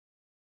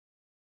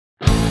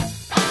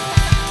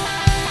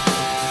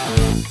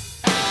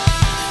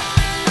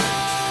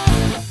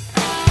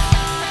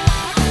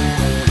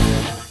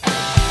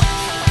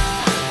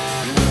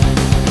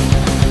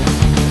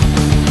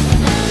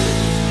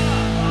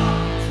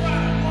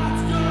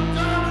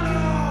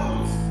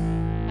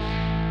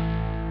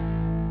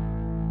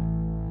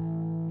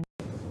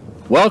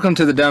Welcome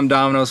to the Dumb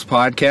Dominos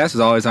podcast.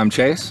 As always, I'm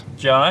Chase.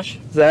 Josh.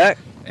 Zach.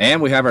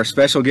 And we have our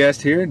special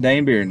guest here,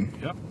 Dane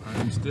Bearden. Yep,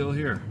 I'm still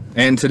here.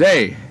 And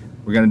today,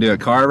 we're going to do a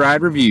car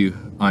ride review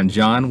on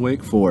John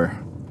Wick 4.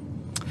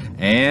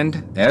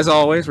 And, as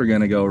always, we're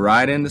going to go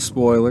right into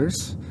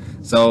spoilers.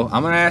 So,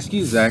 I'm going to ask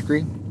you,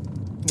 Zachary,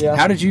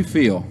 how did you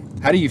feel?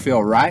 How do you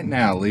feel right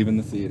now leaving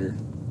the theater?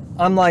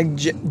 I'm like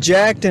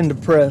jacked and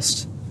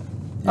depressed.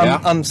 Yeah.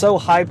 I'm so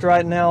hyped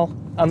right now.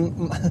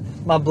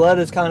 My blood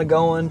is kind of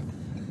going,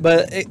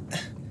 but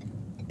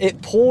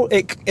it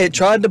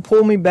tried to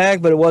pull me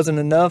back, but it wasn't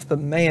enough. But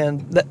man,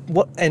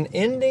 what an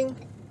ending!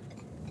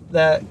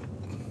 That's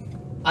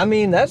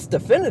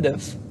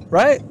definitive,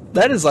 right?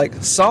 That is like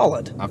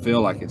solid. I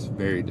feel like it's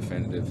very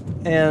definitive.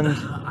 And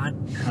I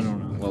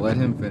don't know. Well, let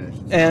him finish.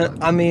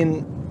 And I'm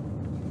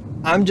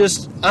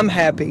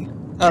happy.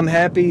 I'm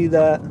happy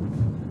that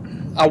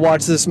I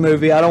watched this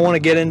movie. I don't want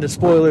to get into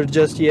spoilers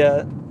just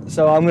yet,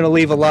 so I'm going to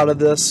leave a lot of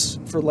this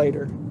for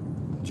later.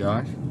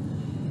 Josh?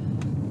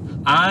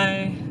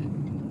 I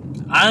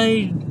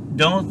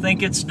don't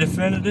think it's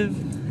definitive.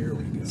 Here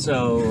we go.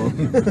 So,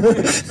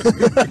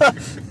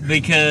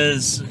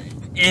 because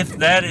if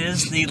that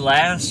is the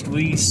last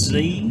we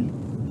see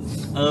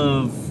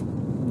of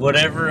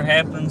whatever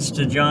happens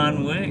to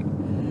John Wick,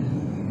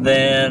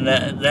 then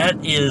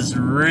that is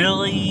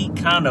really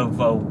kind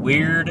of a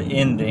weird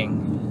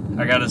ending,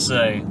 I gotta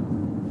say.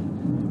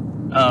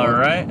 All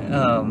right.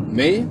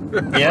 Me?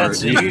 Yeah,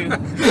 it's you.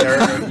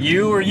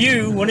 You or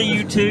you. One of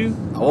you two.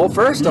 Well,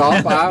 first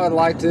off, I would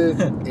like to,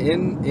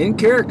 in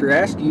character,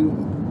 ask you,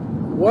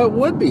 what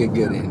would be a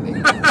good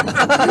ending?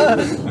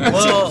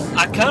 Well,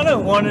 I kind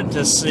of wanted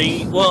to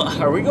see. Well,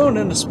 are we going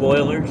into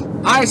spoilers?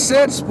 I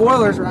said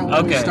spoilers right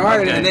when we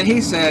started, okay. And then he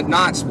said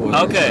not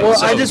spoilers. Okay. Well,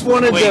 so, I just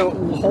wanted to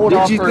hold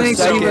off Did you for a think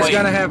he second. was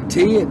going to have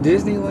tea at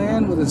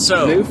Disneyland with his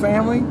new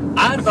family?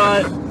 I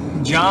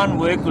thought John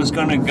Wick was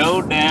going to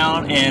go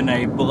down in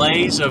a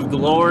blaze of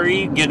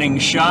glory, getting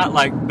shot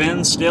like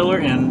Ben Stiller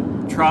in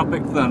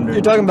Tropic Thunder.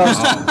 You're talking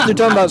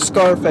about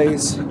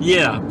Scarface.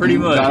 Yeah, pretty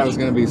much. Thought it was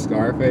going to be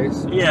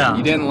Scarface. Yeah.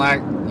 You didn't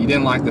like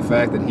the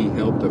fact that he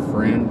helped a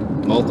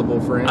friend,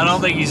 multiple friends. I don't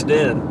think he's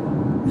dead.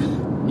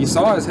 You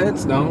saw his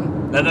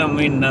headstone. That don't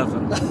mean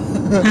nothing.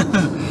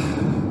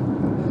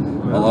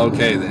 Well,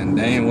 okay then,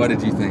 Dane. What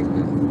did you think of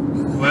it?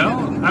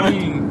 Well, I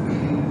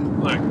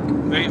mean, look,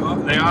 they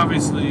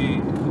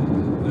obviously,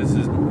 this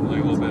is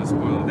like a little bit of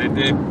spoiler. They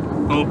did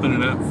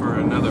open it up for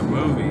another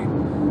movie,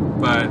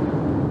 but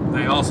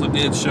they also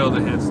did show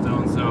the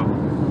headstone. So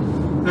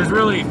there's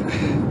really,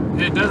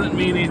 it doesn't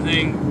mean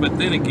anything. But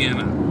then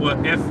again,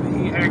 what if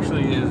he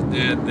actually is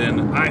dead?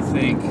 Then I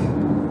think,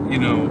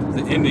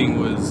 the ending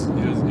was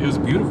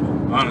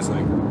beautiful.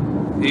 Honestly,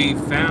 he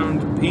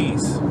found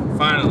peace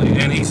finally,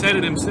 and he said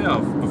it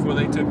himself before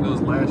they took those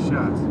last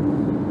shots.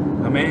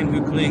 A man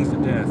who clings to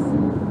death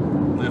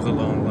lives a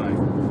long life,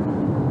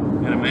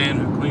 and a man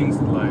who clings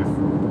to life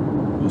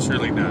will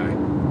surely die.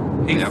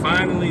 He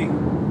finally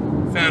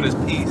found his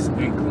peace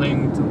and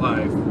clung to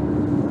life,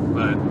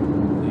 but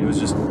it was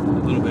just a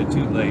little bit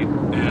too late.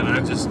 And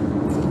I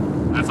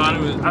thought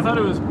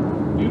it was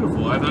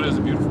beautiful. I thought it was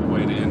a beautiful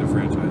way to end a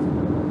franchise.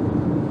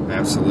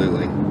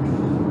 Absolutely.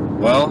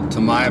 Well,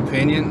 to my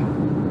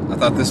opinion, I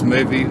thought this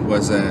movie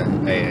was a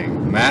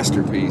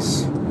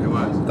masterpiece. It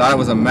was. I thought it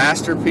was a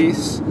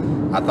masterpiece.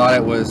 I thought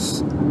it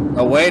was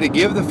a way to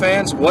give the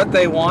fans what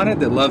they wanted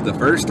that loved the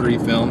first three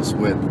films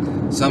with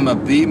some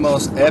of the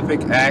most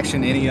epic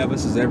action any of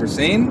us has ever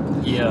seen.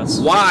 Yes.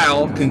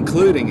 While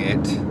concluding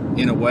it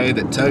in a way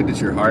that tugged at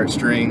your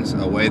heartstrings,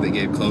 a way that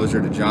gave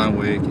closure to John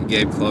Wick, it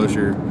gave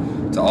closure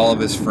to all of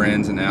his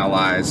friends and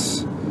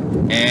allies.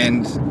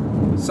 And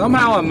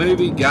somehow a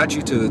movie got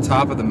you to the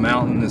top of the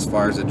mountain as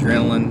far as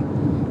adrenaline,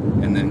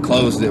 and then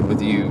closed it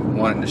with you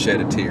wanting to shed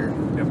a tear.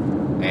 Yep.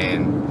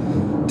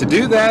 And to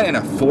do that in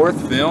a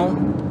fourth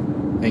film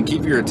and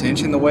keep your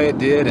attention the way it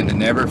did, and to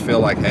never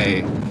feel like,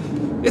 hey,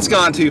 it's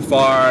gone too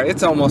far,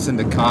 it's almost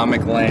into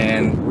comic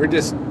land,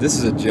 this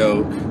is a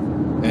joke,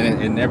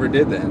 and it never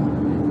did that.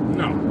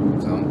 No.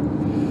 So,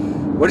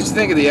 what did you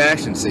think of the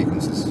action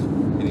sequences?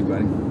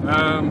 Anybody?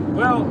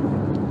 Well,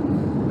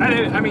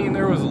 I mean,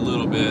 there was a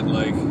little bit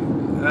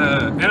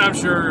and I'm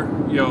sure,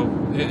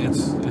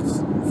 it's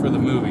for the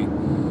movie,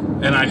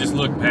 and I just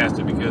looked past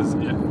it because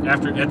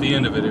at the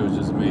end of it, it was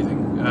just amazing.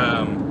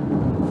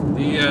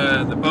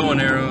 The bow and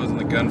arrows and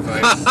the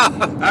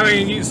gunfights. I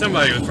mean,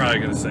 somebody was probably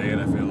going to say it,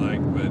 I feel like,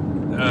 but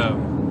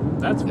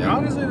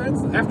honestly,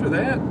 that's after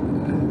that.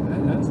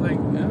 That's like,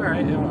 all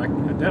right,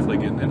 I'm definitely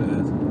getting into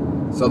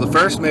this. So the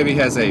first movie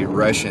has a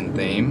Russian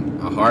theme,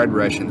 a hard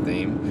Russian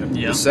theme.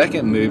 Yep. The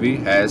second movie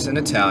has an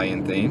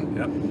Italian theme.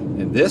 Yep.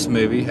 And this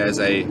movie has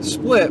a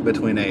split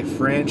between a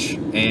French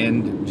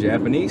and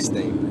Japanese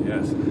theme.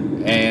 Yes.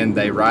 And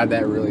they ride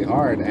that really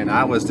hard. And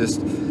I was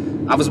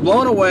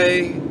blown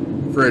away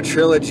for a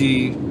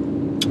trilogy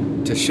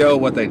to show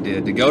what they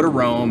did, to go to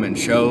Rome and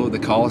show the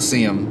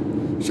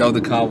Colosseum, show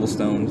the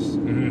cobblestones,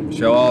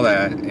 show all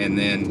that. And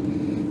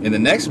then in the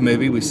next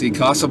movie, we see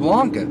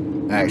Casablanca,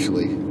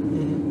 actually.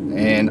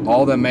 and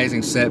all the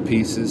amazing set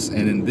pieces.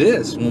 And in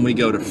this, when we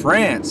go to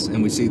France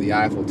and we see the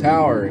Eiffel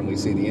Tower and we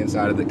see the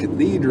inside of the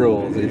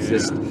cathedrals, it's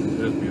just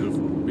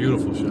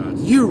beautiful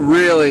shots. You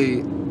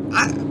really,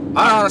 I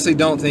honestly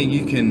don't think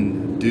you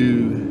can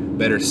do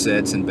better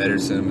sets and better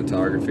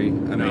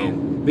cinematography. I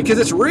mean, because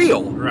it's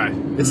real. Right.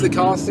 It's the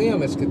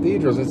Colosseum, it's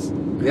cathedrals, it's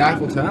the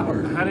Eiffel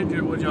Tower.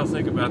 What y'all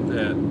think about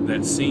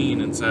that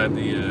scene inside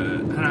the,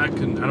 I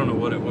don't know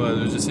what it was.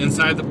 It was just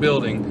inside the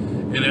building,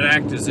 and it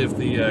acted as if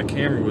the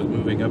camera was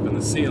moving up in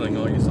the ceiling.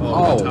 All you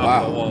saw was the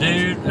top of the wall.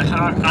 Dude,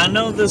 I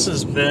know this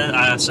has been,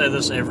 I say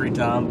this every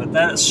time, but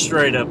that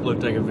straight up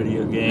looked like a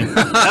video game.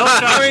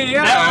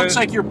 That looks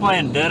like you're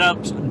playing Dead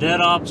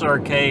Ops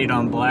Arcade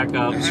on Black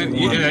Ops 1.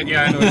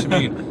 Yeah, I know what you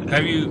mean.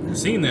 Have you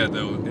seen that,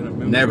 though, in a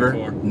movie Never.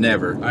 before?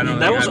 Never. I don't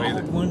That think was I've all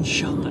either. one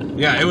shot.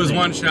 Yeah, it was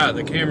one shot.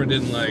 The camera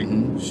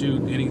didn't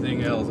shoot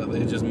anything else.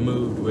 It just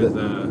moved with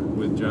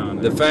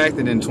John. The fact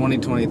that in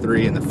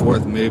 2023, in the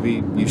fourth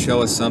movie, you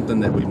show us something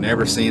that we've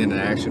never seen in an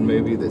action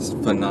movie that's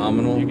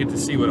phenomenal. You get to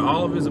see what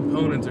all of his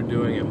opponents are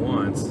doing at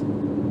once,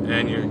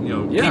 and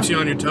keeps you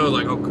on your toes.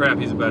 Like, oh crap,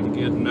 he's about to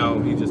get. No,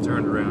 he just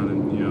turned around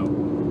and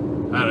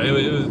I don't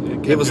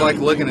know. It was like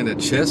looking at a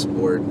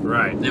chessboard.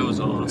 Right. It was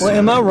awesome. Well,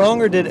 am I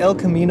wrong, or did El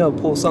Camino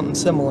pull something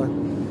similar?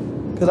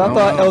 Because I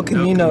thought El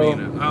Camino,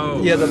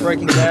 the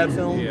Breaking Bad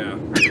film. Yeah,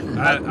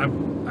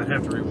 I'd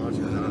have to rewatch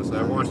it. Honestly,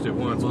 I watched it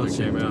once when it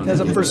came out.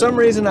 Because for some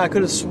reason I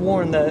could have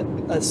sworn that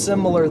a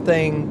similar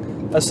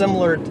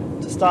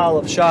style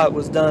of shot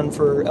was done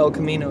for El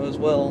Camino as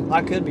well.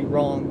 I could be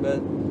wrong,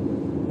 but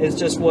it's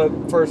just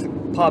what first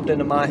popped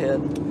into my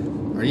head.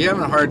 Are you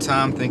having a hard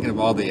time thinking of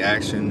all the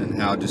action and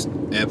how just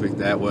epic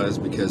that was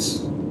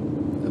because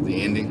of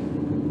the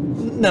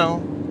ending? No.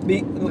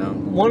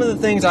 One of the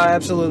things I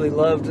absolutely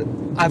loved,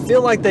 I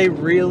feel like they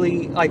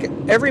really,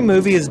 every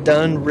movie is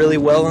done really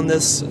well in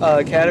this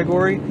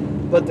category,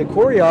 but the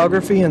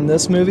choreography in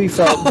this movie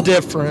felt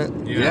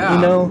different.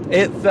 Yeah.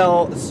 It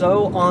felt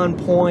so on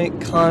point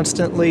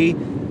constantly.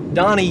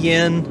 Donnie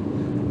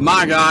Yen.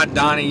 My God,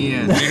 Donnie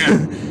Yen.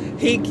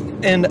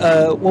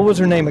 What was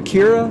her name?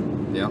 Akira?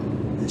 Yeah.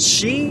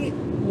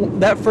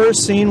 That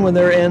first scene when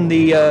they're in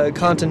the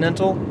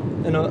Continental,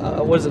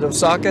 was it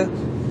Osaka?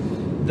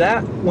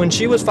 That when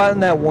she was fighting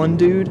that one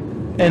dude,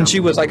 and she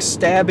was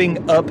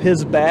stabbing up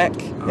his back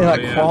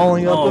and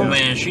crawling up him. Oh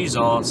man, she's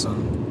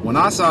awesome. When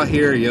I saw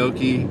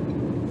Hiroyuki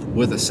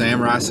with a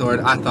samurai sword,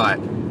 I thought,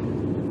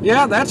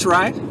 yeah, that's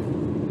right.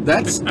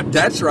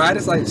 That's right.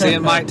 It's like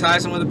seeing Mike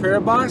Tyson with a pair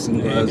of boxing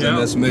gloves in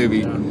this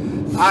movie.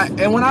 Yeah.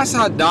 And when I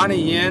saw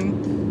Donnie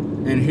Yen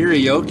and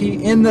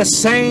Hiroyuki in the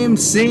same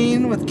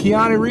scene with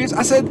Keanu Reeves,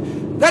 I said,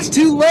 that's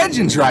two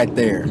legends right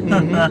there.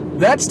 Mm-hmm.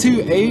 That's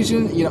two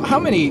Asian, how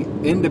many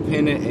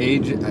independent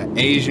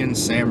Asian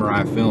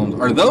samurai films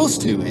are those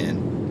two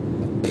in?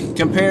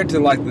 Compared to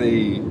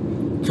the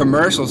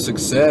commercial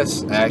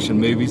success action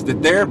movies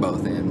that they're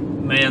both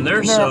in. Man,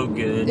 they're so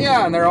good.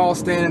 Yeah, and they're all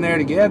standing there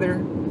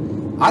together.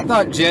 I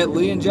thought Jet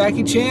Li and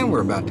Jackie Chan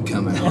were about to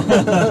come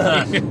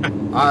out.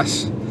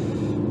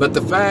 But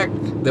the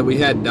fact that we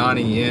had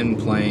Donnie Yen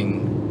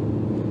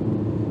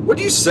playing, what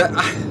do you say?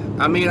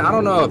 I mean, I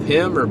don't know if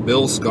him or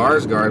Bill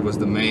Skarsgård was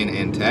the main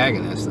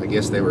antagonist. I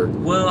guess they were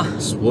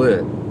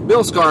split.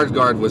 Bill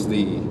Skarsgård was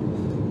the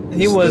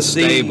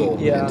stable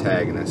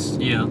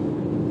antagonist. Yeah.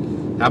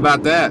 How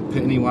about that?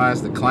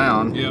 Pennywise the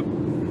Clown. Yep.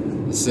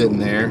 Sitting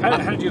there. How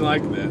did you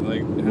like that?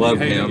 Love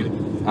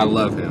him. I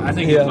love him. I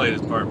think he played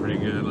his part pretty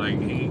good.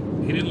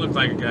 He didn't look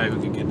like a guy who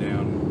could get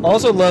down.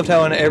 Also loved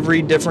how in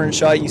every different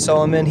shot you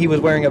saw him in, he was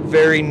wearing a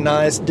very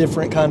nice,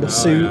 different kind of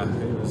suit. Yeah.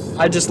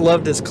 I just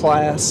loved his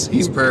class.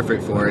 He's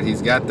perfect for it.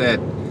 He's got that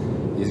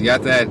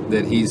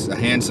he's a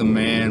handsome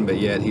man, but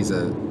yet he's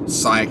a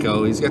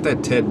psycho. He's got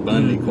that Ted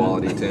Bundy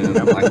quality to him.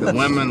 The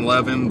women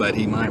love him, but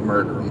he might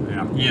murder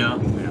them. Yeah.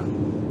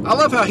 I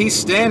love how he's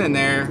standing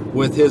there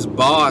with his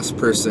boss,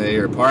 per se,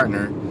 or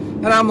partner,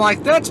 and I'm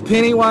like, that's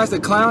Pennywise the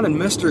Clown and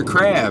Mr.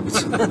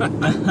 Krabs.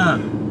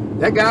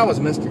 That guy was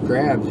Mr.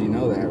 Krabs, you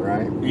know that,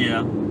 right?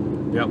 Yeah.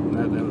 Yep,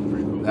 that was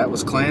pretty cool. That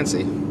was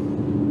Clancy.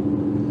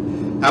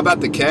 How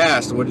about the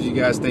cast? What did you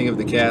guys think of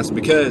the cast?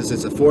 Because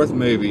it's a fourth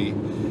movie,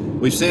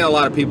 we've seen a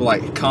lot of people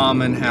like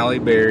Common, Halle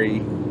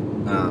Berry,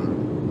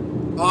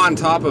 on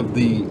top of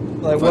the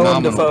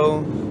Willem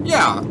Dafoe.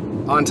 Yeah,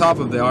 on top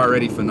of the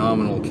already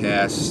phenomenal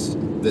cast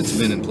that's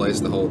been in place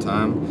the whole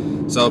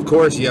time. So of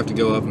course you have to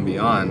go up and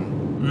beyond.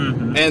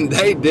 Mm-hmm. And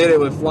they did it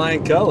with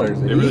flying colors.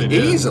 They really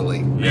did.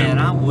 Easily. Man,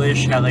 I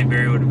wish Halle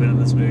Berry would have been in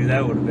this movie.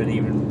 That would have been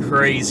even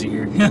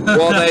crazier.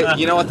 Well,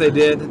 you know what they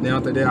did?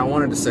 I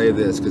wanted to say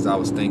this because I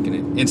was thinking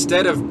it.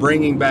 Instead of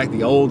bringing back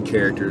the old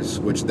characters,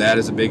 which that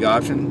is a big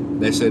option,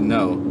 they said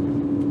no.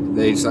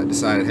 They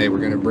decided, hey, we're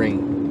going to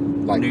bring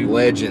new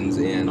legends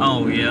in.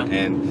 Oh, yeah.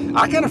 And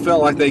I kind of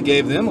felt like they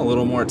gave them a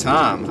little more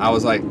time. I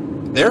was like,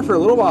 there for a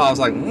little while, I was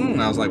like,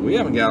 we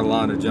haven't got a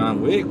lot of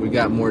John Wick. We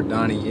got more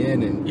Donnie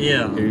Yen and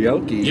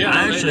Hiroyuki. Yeah,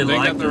 I actually they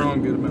liked got their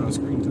own good amount of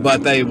screen time.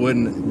 But they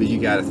wouldn't, but you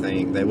got to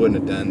think, they wouldn't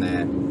have done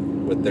that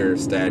with their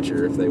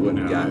stature if they wouldn't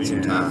have gotten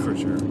some time. For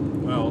sure.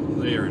 Well,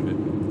 they earned it.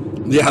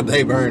 Yeah,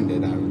 they've earned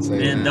it, I would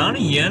say. And that.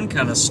 Donnie Yen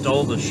kind of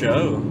stole the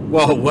show.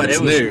 Well, what's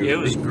new? It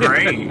was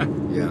great.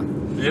 Yeah.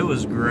 It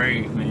was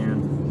great,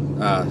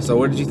 man. So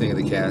what did you think of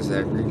the cast,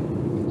 Zachary?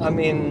 I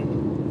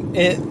mean,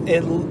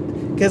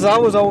 because I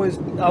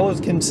was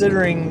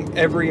considering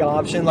every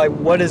option. Like,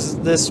 what is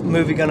this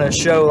movie going to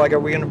show? Like, are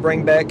we going to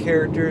bring back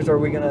characters? Are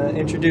we going to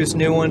introduce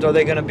new ones? Are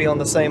they going to be on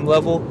the same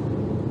level?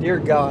 Dear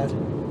God.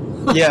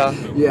 Yeah.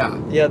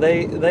 Yeah.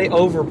 They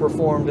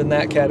overperformed in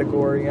that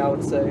category, I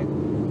would say.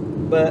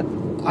 But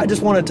I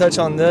just want to touch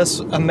on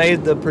this. I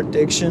made the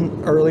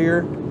prediction earlier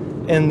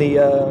in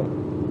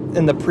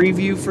the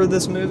preview for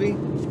this movie,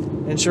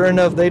 and sure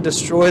enough, they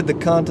destroyed the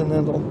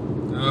Continental.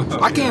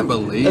 I can't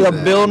believe The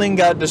that. building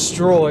got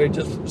destroyed,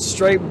 just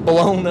straight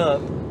blown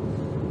up.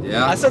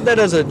 Yeah. I said that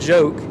as a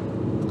joke.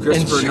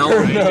 Christopher and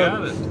Nolan. You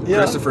got it. Yeah.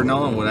 Christopher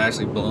Nolan would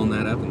actually blown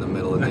that up in the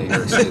middle of New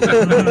York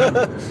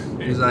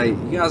City. He's like,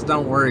 you guys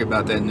don't worry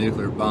about that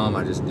nuclear bomb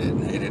I just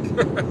detonated.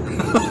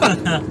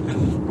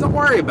 Don't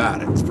worry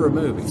about it. It's for a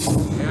movie.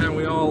 Yeah, and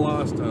we all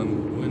lost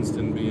on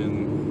Winston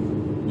being,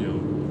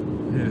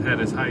 had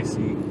his high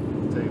seat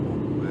table.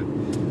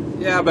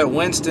 But Yeah, but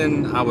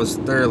Winston, I was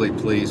thoroughly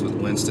pleased with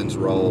Winston's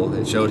role.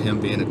 It showed him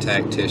being a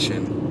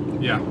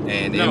tactician. yeah,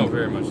 And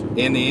very much so.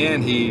 in the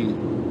end, he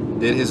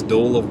did his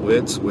duel of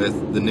wits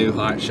with the new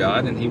hot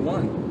shot, and he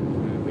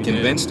won. We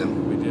Convinced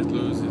him. We did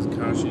lose his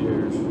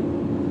concierge.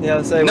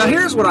 Yeah, say Now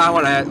here's what I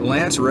want to add.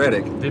 Lance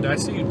Reddick, Did I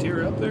see you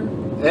tear up there?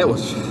 it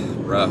was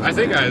rough. I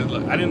think I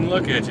didn't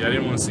look at you. I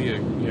didn't want to see a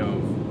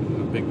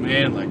a big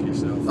man like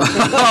yourself.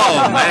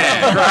 Oh,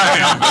 man.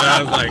 Crying, but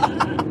I was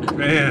like,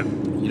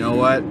 man, You know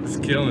what? it's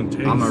killing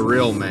taste. I'm a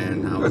real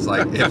man. I was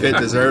like, if it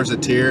deserves a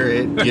tear,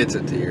 it gets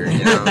a tear.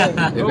 You know,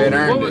 if it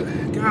earned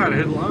it. God,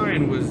 his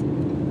line was.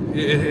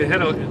 It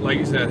had, like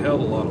you said,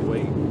 held a lot of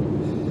weight.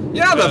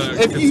 Yeah, but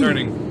if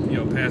concerning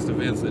past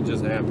events that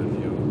just happened.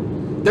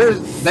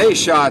 they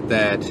shot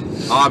that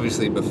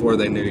obviously before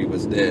they knew he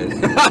was dead.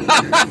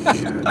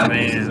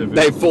 Man.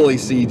 They fully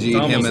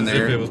CG'd him in If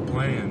there. it was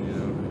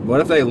planned. What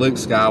if they Luke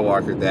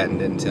Skywalkered that and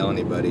didn't tell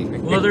anybody?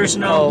 Well, there's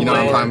no You know what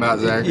I'm way, talking about,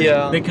 Zach?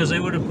 Yeah. because they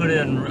would have put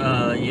in,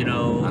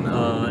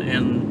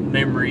 in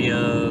memory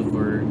of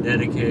or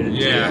dedicated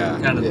Yeah.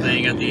 to kind of Yeah.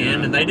 thing at the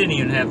end, and they didn't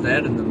even have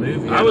that in the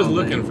movie. I was don't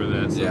looking think. for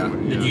that. Yeah.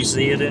 somewhere, Did you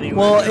see it anyway?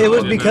 Well, it was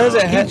I didn't because know.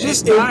 it had He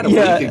just died a week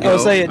I ago.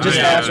 would say it just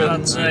Yeah, I was about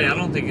happened. to say, I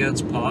don't think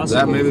that's possible.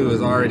 That movie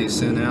was already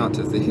sent out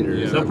to theaters.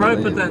 Yeah. They'll I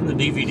probably put believe. that in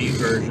the DVD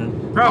version.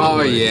 Oh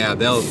Probably. yeah,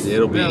 it'll be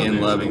They'll in do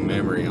loving it.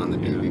 memory on the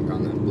DVD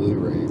on the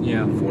Blu-ray.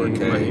 Yeah. He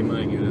 4K.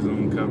 might get his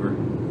own cover.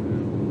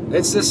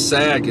 It's just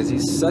sad because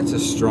he's such a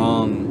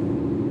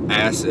strong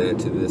asset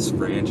to this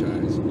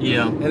franchise.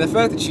 Yeah. And the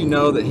fact that you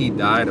know that he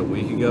died a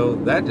week ago,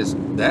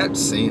 that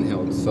scene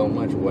held so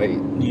much weight.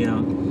 Yeah.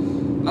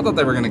 I thought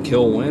they were gonna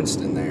kill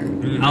Winston there.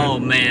 Oh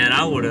man,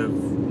 I would have.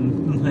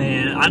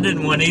 Man, I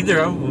didn't want either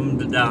of them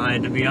to die,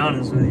 to be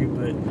honest with you.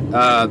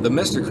 But The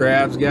Mr.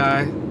 Krabs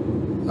guy,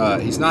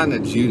 he's not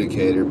an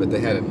adjudicator, but they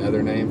had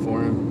another name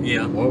for him.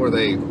 yeah. What were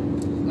they?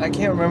 I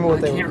can't remember what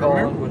I they can't were called.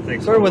 remember what they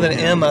Started with an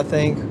called M, I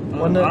think.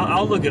 Wasn't it?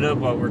 I'll look it up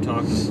while we're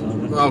talking about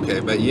it. Okay,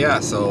 but yeah,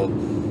 so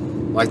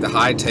like the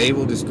high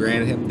table just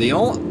granted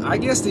him I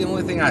guess the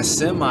only thing I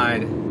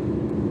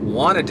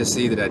wanted to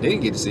see that I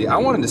didn't get to see, I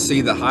wanted to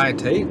see the high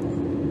table.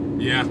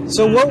 Yeah.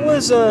 So what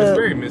was It's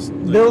very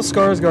Bill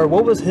Skarsgård?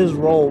 What was his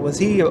role? Was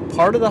he a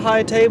part of the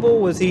high table?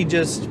 Was he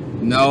just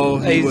No,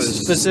 he a was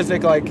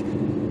specific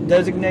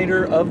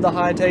designator of the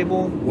high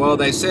table? Well,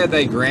 they said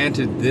they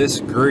granted this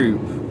group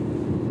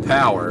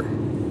power,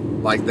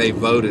 like they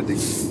voted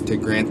to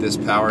grant this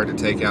power to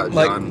take out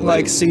John Wick.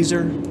 Like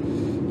Caesar?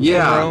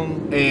 Yeah,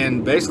 Rome.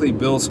 and basically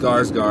Bill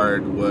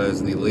Skarsgård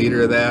was the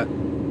leader of that,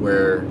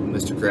 where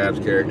Mr.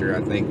 Krabs' character,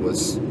 I think,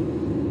 was...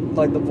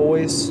 Like the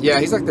voice?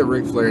 Yeah, he's like the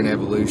Ric Flair in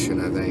Evolution,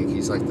 I think.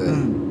 He's like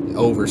the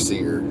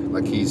overseer.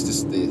 Like, he's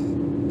just the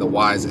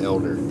wise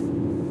elder,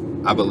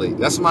 I believe.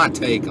 That's my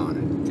take on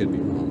it. Could be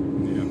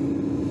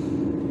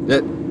wrong. Yeah.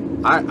 That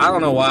I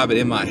don't know why, but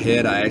in my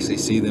head, I actually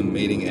see them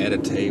meeting at a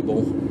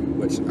table,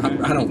 which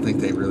I don't think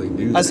they really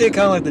do. I see it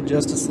kind of like the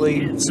Justice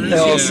League. It says They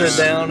all here- sit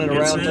down at a it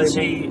round says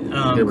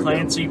table. Here we go.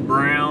 Clancy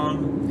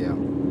Brown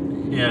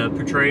Yeah.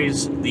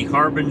 portrays the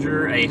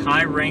Harbinger, a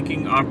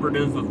high-ranking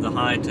operative of the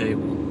high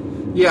table.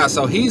 Yeah,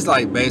 so he's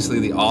like basically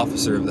the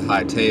officer of the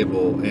high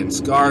table, and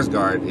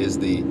Skarsgård is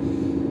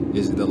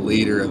the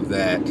leader of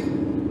that.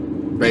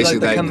 Basically,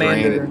 the that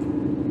commander.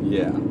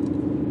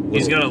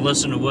 He's got to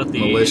listen to what the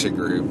militia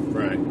group.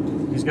 Right.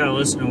 He's got to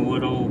listen to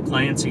what old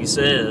Clancy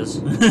says.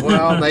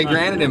 Well, they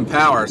granted him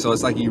power, so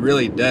it's like he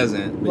really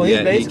doesn't, but Well, he's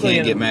yet he basically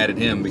can't get mad at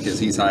him because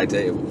he's high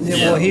table.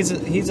 Yeah, well, he's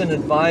an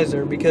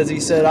advisor because he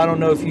said, I don't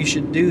know if you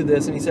should do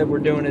this, and he said, we're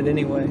doing it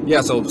anay.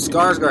 Yeah, so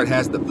Skarsgård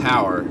has the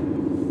power,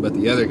 but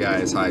the other guy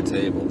is high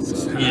table.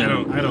 So.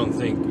 Yeah. I don't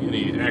think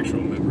any actual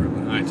member of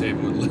the high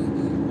table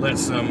would let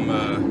some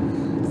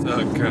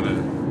thug kind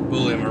of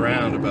bully him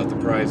around about the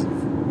price of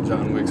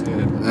John Wick's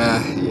head.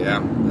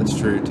 Yeah, that's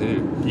true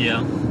too.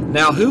 Yeah.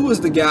 Now, who was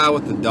the guy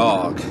with the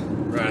dog?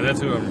 Right, that's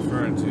who I'm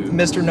referring to.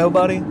 Mr.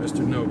 Nobody?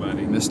 Mr.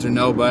 Nobody. Mr.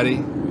 Nobody?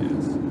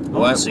 Yes. I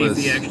want to see if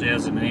he actually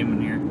has a name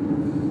in here.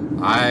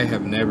 I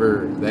have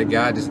never. That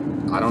guy just.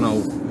 I don't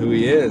know who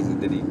he is.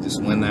 Did he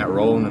just win that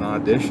role in an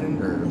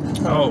audition, or?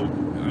 Oh,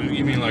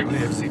 you mean like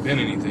has he been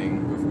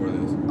anything before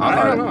this? I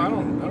don't know. I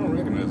don't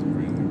recognize him for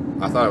anything.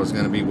 I thought it was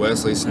going to be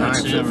Wesley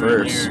Snipes That's at him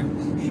first. right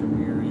here.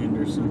 Shamir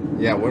Anderson.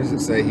 Yeah, what does it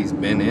say he's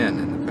been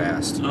in the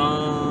past?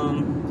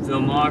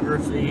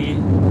 Filmography.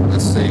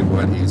 Let's see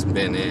what he's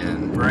been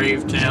in.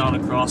 Brave Town,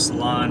 Across the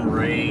Line,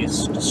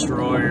 Race,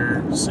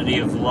 Destroyer, City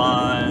of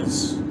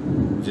Lies,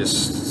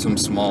 Just some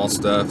small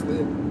stuff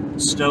that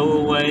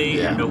Stowaway,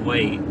 Yeah. and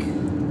Awake.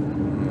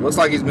 looks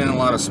like he's been in a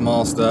lot of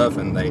small stuff,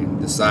 and they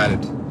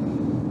decided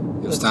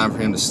it was time for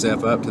him to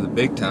step up to the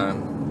big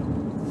time.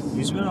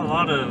 He's been in a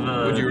lot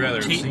of Would you rather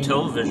have cheap seen-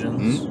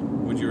 televisions.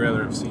 Would you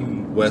rather have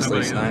seen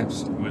Wesley somebody else?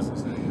 Snipes? Wesley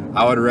Snipes.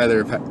 I would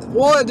rather have.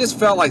 Well, it just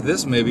felt like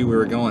this movie we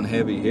were going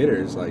heavy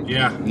hitters. Like,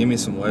 Yeah. give me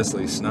some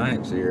Wesley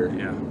Snipes here,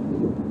 Yeah.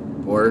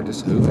 or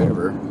just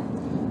whoever.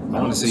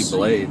 I want to see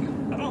Blade.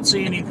 I don't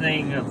see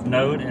anything of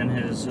note in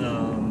his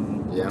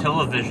Yeah.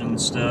 television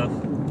stuff.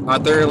 I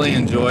thoroughly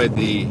enjoyed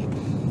the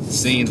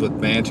scenes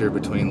with banter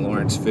between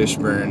Lawrence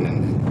Fishburne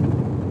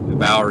and the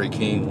Bowery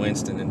King,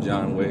 Winston, and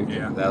John Wick.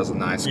 Yeah. That was a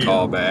nice Yeah.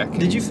 callback.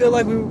 Did you feel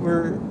like we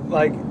were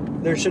like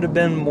there should have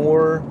been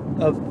more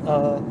of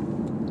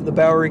the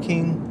Bowery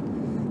King?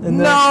 In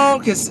there? No,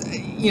 because,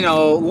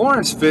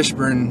 Lawrence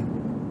Fishburne,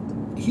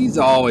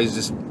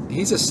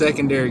 he's a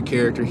secondary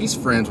character. He's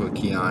friends with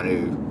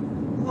Keanu.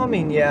 I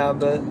mean, yeah,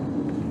 but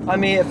I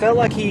mean, it felt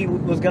like he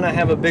was going to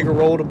have a bigger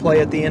role to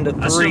play at the end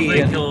of I still 3.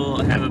 think he'll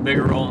have a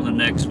bigger role in the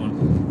next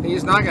one.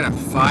 He's not going to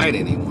fight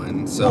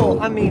anyone, so... Well,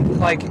 I mean,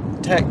 like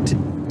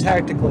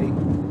tactically,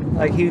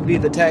 like he would be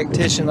the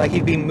tactician. Like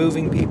he'd be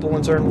moving people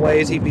in certain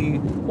ways. He'd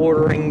be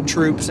ordering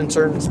troops in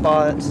certain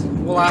spots.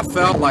 Well, I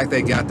felt like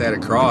they got that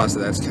across.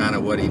 That's kind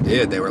of what he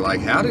did. They were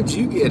like, how did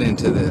you get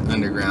into the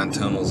underground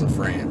tunnels of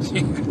France?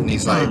 And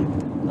he's like, I'm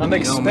 "You know me,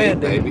 expanding."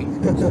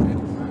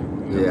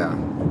 baby. Yeah.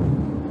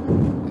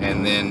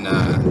 And then,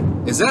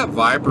 is that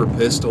Viper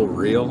pistol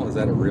real? Is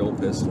that a real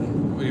pistol?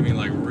 What do you mean,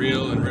 like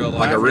real in real life?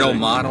 Like a real Like-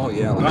 model?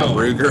 Yeah, like Oh,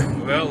 a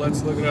Ruger. Well,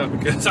 let's look it up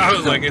because I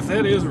was like, if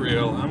that is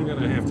real, I'm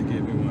gonna have to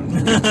get me one.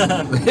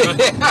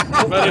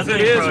 But if it think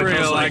is probably real,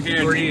 costs I like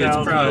guarantee it's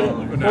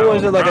probably $3,000. no, What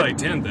was it, like probably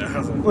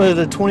 10,000. Was it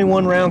a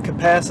 21 round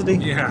capacity?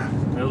 Yeah.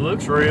 It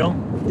looks real.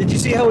 Did you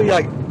see how he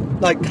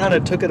like kind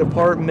of took it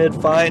apart mid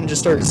fight and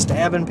just started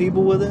stabbing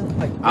people with it?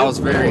 Like, I was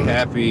very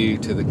happy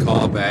to the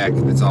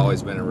callback. It's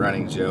always been a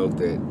running joke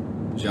that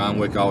John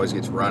Wick always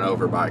gets run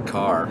over by a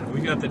car.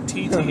 We got the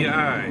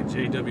TTI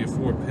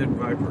JW4 Pit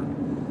Viper.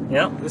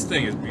 Yep. This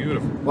thing is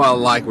beautiful. Well,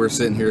 like we're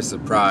sitting here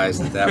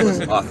surprised that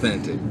was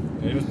authentic.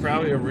 It was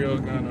probably a real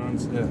gun on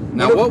set.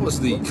 Now, what was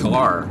the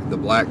car? The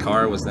black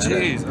car, was that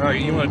Jeez, all right,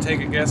 you want to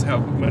take a guess how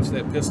much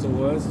that pistol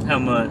was? How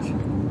much? We're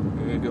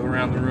going to go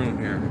around the room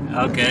here.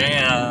 Okay,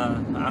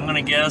 I'm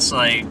gonna guess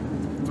like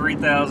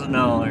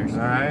 $3,000. All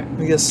right,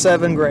 I guess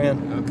 $7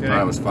 grand. okay.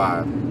 That was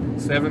 5.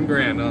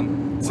 $7,000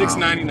 on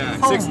 $699.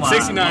 Oh my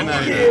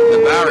 $69.99.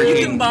 The Bowery You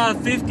King. can buy a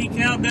 50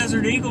 cal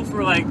Desert Eagle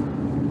for like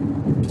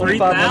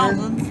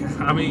 2,500.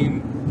 $3,000. I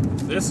mean,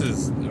 it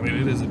is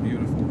a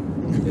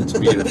beautiful. It's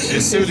beautiful.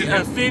 It's suited.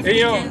 A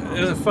 50 And, cal?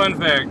 it's a fun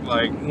fact.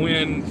 Like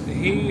when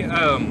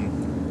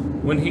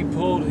he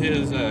pulled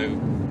his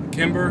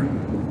Kimber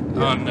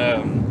on,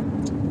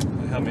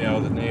 help me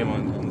out with the name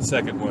on the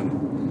second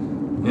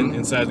one,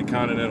 inside the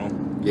Continental.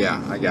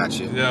 Yeah, I got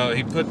you. You know,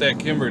 he put that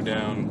Kimber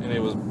down, and it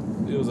was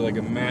like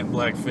a matte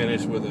black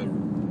finish with a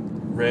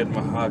red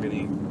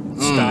mahogany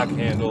stock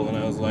handle, and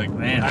I was like,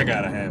 Man. I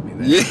gotta have you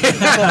that.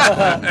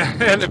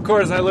 Yeah. And of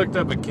course, I looked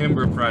up a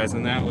Kimber price,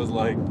 and that was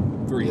like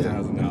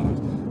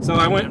 $3,000. So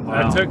I went.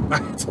 Wow.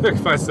 I took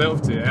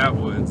myself to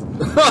Atwoods.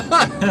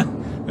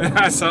 And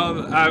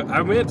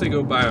I went to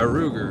go buy a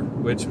Ruger,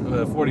 which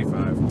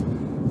 45,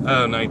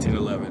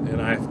 1911,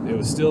 and it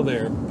was still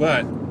there.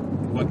 But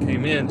what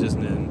came in just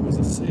then was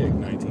a SIG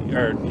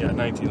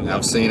 1911.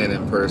 I've seen it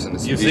in person.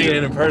 It's You've seen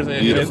it in person.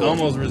 It Beautiful.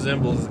 almost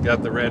resembles. It's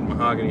got the red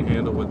mahogany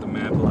handle with the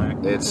matte black.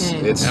 It's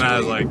And I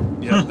was sweet. like,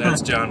 "Yep,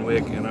 that's John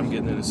Wick, and I'm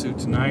getting in a suit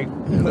tonight.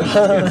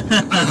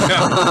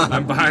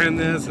 I'm buying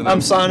this, and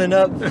I'm signing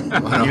up. You're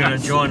gonna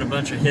join a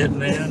bunch of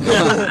hitmen.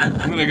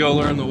 I'm gonna go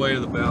learn the way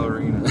of the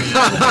ballerina.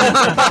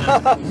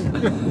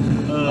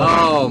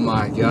 Oh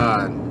my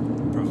God.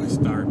 Probably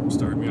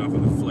start me off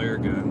with a flare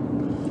gun.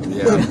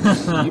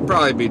 Yeah. You'd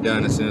probably be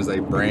done as soon as they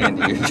brand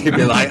you. You'd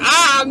be like,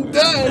 I'm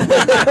done.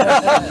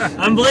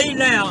 I'm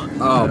bleeding out.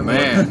 Oh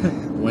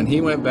man. When he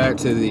went back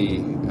to the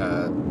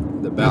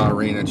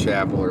ballerina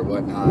chapel or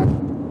whatnot,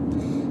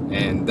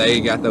 and they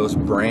got those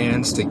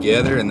brands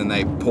together, and then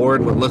they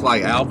poured what looked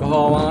like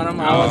alcohol on them,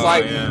 I was Oh,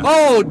 like, yeah.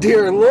 oh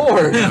dear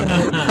Lord.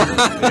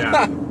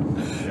 Yeah.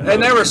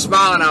 And they were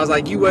smiling. I was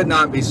like, you would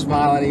not be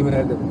smiling even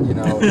at the,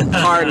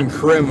 hardened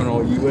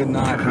criminal. You would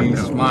not be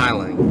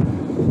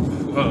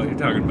smiling. Well, you're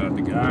talking about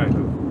the guy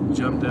who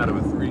jumped out of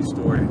a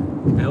 3-story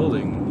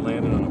building and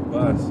landed on a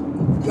bus.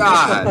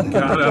 God.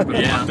 Got up and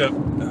Yeah. walked up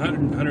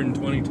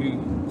 122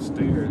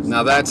 stairs.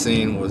 Now that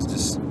scene was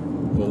just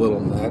little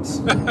nuts.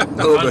 A I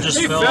little bit. just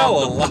He fell fell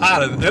off a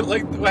lot of it.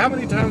 Like, how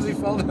many times he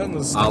fall down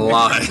the stairs? A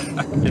lot.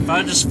 If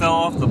I just fell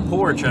off the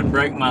porch, I'd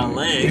break my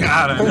leg.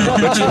 God, I know.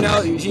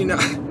 But you know,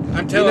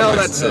 I'm telling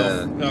that's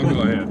myself. No,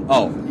 go ahead.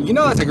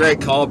 that's a great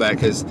callback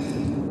because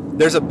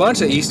there's a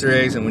bunch of Easter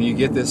eggs, and when you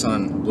get this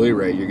on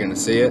Blu-ray, you're gonna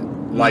see it.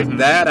 Like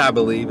that, I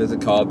believe, is a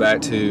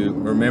callback to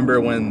remember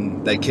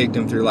when they kicked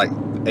him through like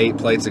 8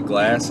 plates of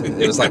glass.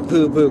 It was like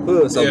poo, poo,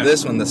 poo. So Yeah.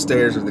 this one, the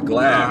stairs are the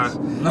glass,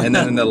 and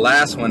then in the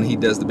last one, he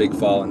does the big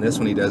fall, and this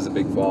one, he does the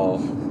big fall.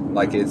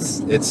 Like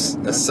it's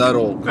a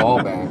subtle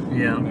callback.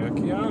 Yeah. Now,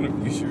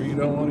 Keanu, you sure you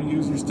don't want to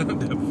use your stunt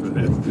double for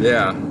this?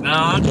 Yeah, No,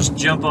 I'll just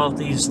jump off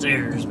these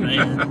stairs,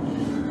 man.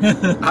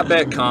 I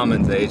bet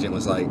Common's agent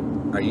was like,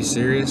 "Are you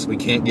serious? We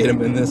can't get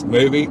him in this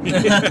movie."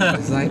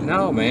 It's like,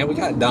 "No, man, we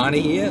got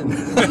Donnie in.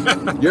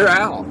 You're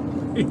out."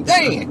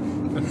 Dang.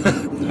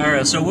 All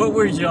right, so what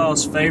were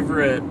y'all's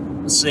favorite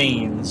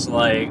scenes?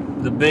 Like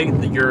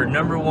your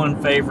number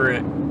one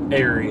favorite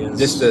areas?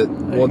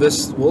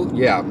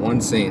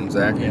 One scene,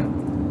 Zach. Yeah.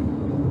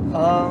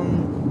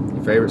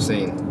 Your favorite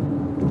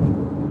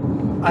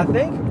scene? I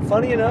think,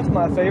 funny enough,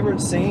 my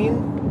favorite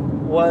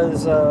scene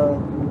was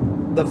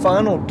the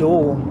final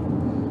duel.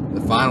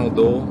 The final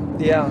duel.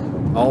 Yeah.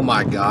 Oh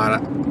my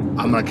God.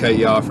 I'm gonna cut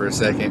you off for a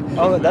second.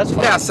 Oh, that's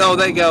fine. Yeah, so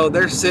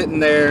they're sitting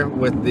there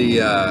with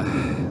the,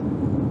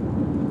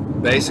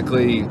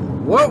 basically,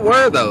 what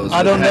were those?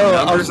 I don't They had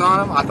know. numbers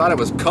on them? I thought it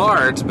was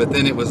cards, but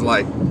then it was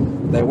like,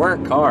 they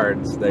weren't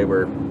cards. They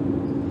were,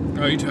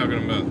 Oh, you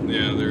talking about,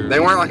 yeah, they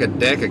weren't like a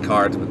deck of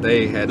cards, but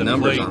they had the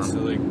numbers plates, on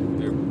so them.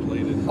 they're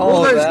plated.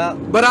 All of there's-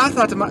 that. But I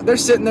thought they're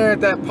sitting there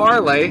at that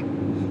parlay,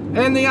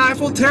 and the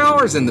Eiffel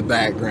Tower's in the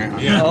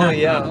background. Yeah. Oh, I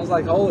yeah. was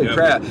like, holy Yep.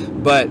 crap.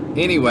 But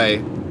anyway,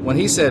 when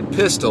he said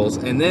pistols,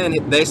 and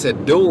then they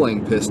said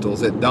dueling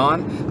pistols at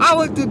dawn, I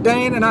looked at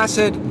Dane and I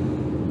said,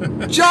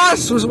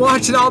 Josh was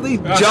watching all these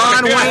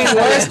John Wayne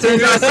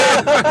Westerns. I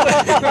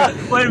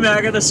said, Wait a minute,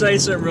 I gotta say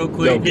something real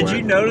quick. Go for Did it.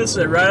 you notice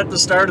that right at the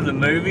start of the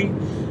movie,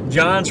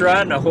 John's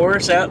riding a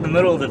horse out in the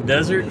middle of the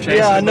desert chasing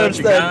Yeah, I a bunch noticed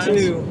of that guys?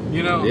 too.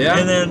 You know, yeah,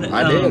 And then,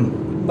 I did.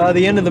 By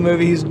the end of the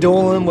movie, he's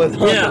dueling with,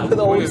 Yeah. with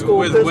old school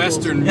with pistols.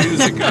 Western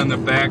music on the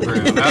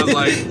background. I was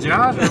like,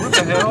 Josh, what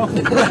the hell?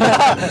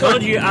 I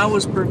told you I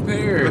was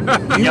prepared. Y'all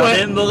went-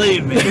 didn't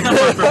believe me. You're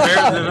more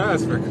prepared than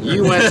us.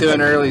 You went to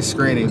an early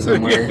screening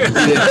somewhere.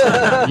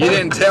 You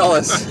didn't tell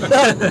us.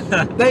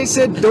 They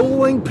said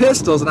dueling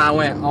pistols, and I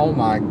went, oh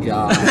my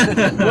God.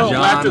 Well,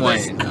 after John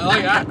this, Wayne.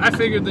 like I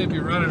figured they'd be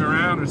running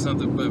around or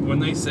something, but when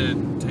they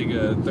said take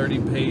a 30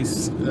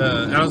 pace,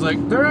 I was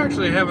like, they're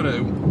actually having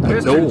a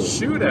Western duel.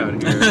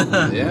 shootout here.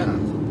 Yeah.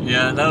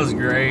 Yeah, that was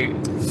great.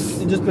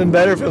 It'd just been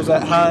better if it was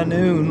at high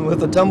noon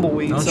with a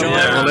tumbleweed. Don't you somewhere.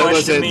 ever Well, it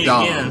was question at me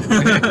dawn.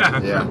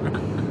 again.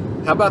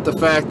 Yeah. How about the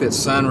fact that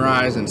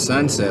sunrise and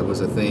sunset was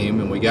a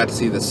theme, and we got to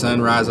see the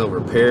sunrise over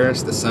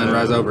Paris, the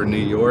sunrise over New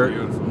York,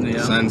 Beautiful. the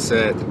Yeah.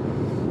 sunset,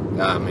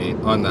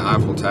 on the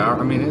Eiffel Tower.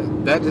 I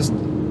mean,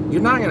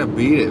 you're not going to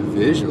beat it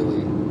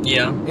visually.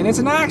 Yeah. And it's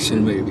an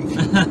action movie.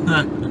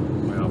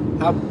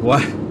 Well,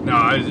 What?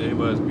 no, it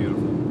was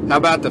beautiful. How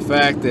about the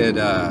fact that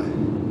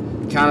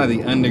kind of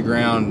the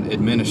underground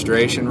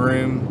administration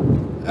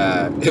room,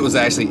 it was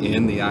actually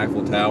in the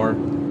Eiffel Tower,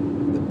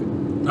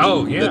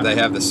 Oh yeah, that they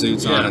have the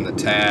suits on Yeah. and the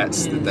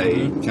tats, that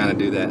they kind of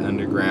do that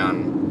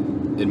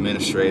underground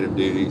administrative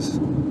duties.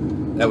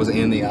 That was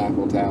in the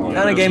Eiffel Tower.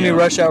 Kind of gave me Yeah.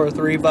 Rush Hour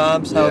 3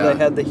 vibes, how Yeah. they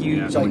had the huge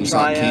Yeah, when like you saw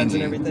triads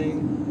and Kenji.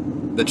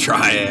 everything. The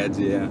triads,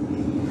 yeah.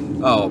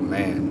 Oh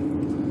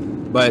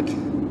man. But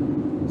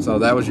so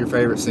that was your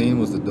favorite scene,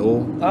 was the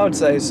duel, I would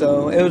say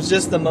so. It was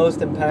just the most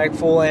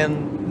impactful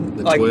and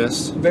the like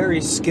twist.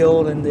 very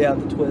skilled and the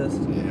twist.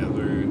 yeah,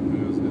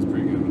 it's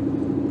pretty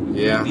good.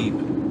 Yeah. Deep.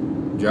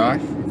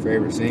 Josh, your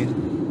favorite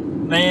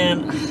scene?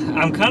 Man,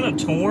 I'm kind of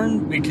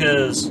torn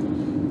because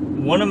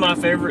one of my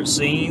favorite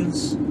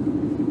scenes,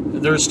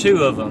 there's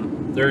two of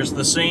them. There's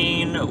the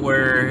scene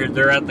where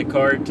they're at the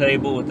card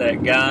table with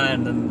that guy,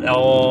 and then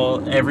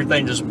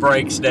everything just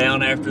breaks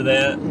down after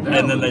that,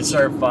 and then they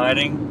start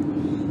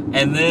fighting.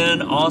 And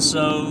then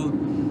also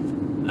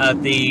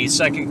at the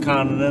Second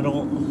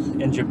Continental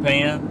in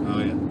Japan, Oh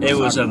yeah. it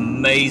was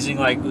amazing.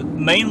 Like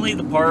mainly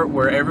the part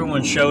where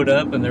everyone showed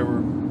up and there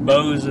were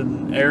bows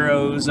and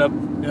arrows up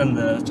on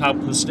the top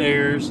of the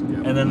stairs,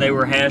 and then they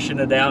were hashing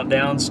it out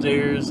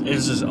downstairs. It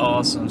was just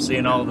awesome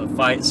seeing all the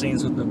fight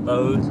scenes with the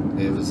bows.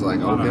 It was like,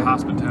 A lot of okay.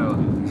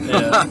 hospitality.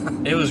 Yeah,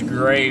 it was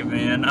great,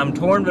 man. I'm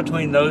torn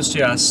between those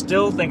two. I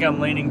still think I'm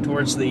leaning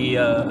towards the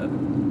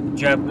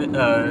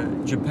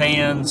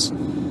Japan's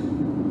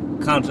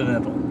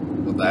Continental.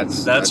 Well,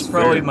 That's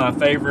probably fair. my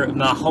favorite.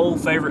 My whole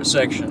favorite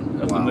section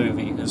of Wow. the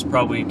movie is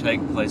probably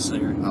taking place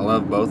there. I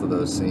love both of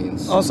those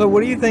scenes. Also,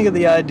 what do you think of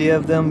the idea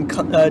of them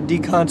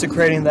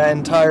deconsecrating that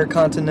entire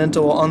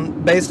Continental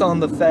based on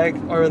the fact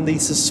or the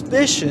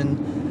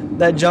suspicion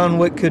that John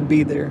Wick could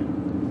be there?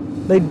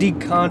 They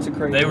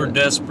deconsecrated. They were it.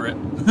 desperate.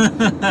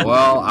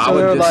 Well, I So would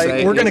they're just like,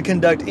 say we're going to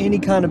conduct any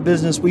kind of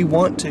business we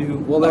want to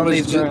Well, on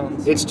these it's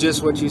grounds. it's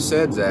just what you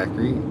said,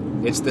 Zachary.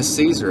 It's the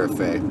Caesar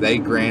effect. They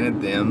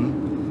granted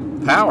them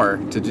power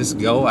to just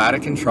go out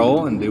of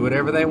control and do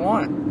whatever they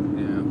want.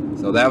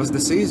 Yeah. So that was the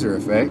Caesar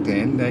effect,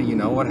 and you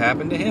know what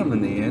happened to him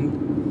in the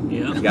end.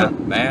 Yeah. He got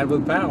mad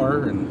with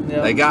power, and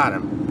they got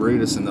him.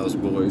 Brutus and those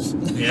boys.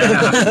 Yeah.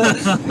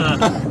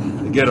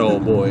 The good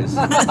old boys.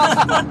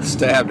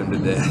 Stabbed him to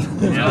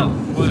death. Yeah.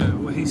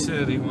 Well, he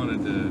said he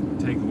wanted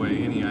to take away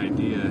any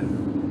idea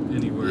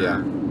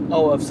anywhere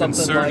Oh, of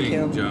something like concerning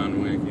him.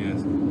 John Wick,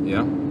 yes.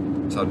 Yeah.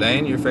 So,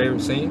 Dane, your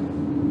favorite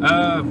scene?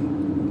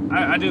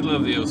 I did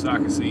love the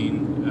Osaka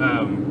scene.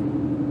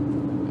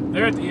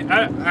 There at the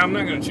I'm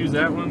not going to choose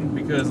that one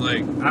because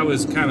like I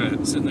was kind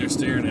of sitting there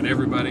staring at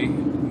everybody,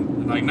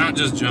 like not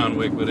just John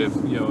Wick, but if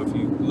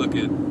you look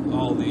at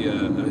all the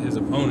his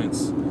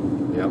opponents.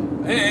 Yep.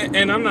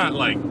 And I'm not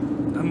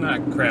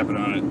crapping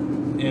on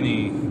it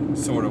any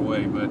sort of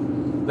way, but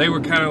they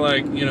were kind of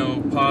like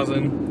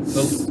pausing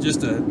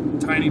just a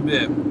tiny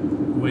bit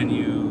when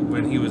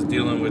he was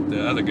dealing with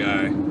the other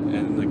guy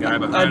and the guy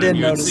behind him. I did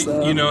You notice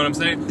that. You know what I'm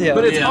saying? Yeah.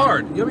 But it's Yeah.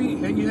 hard. I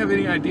mean, you have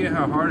any idea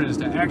how hard it is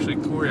to actually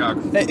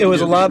choreograph? It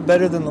was a lot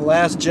better than The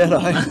Last Jedi.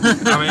 I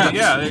mean,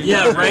 yeah. there you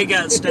Yeah, go. Ray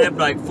got stabbed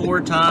like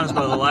 4 times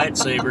by the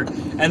lightsaber,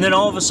 and then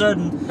all of a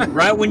sudden,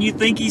 right when you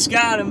think he's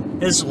got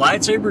him, his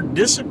lightsaber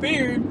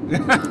disappeared.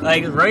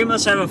 Like Ray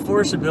must have a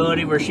force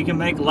ability where she can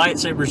make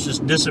lightsabers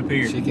just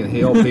disappear. She can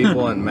heal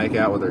people and make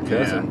out with her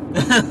cousin.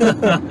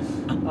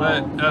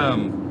 But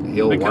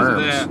Heal because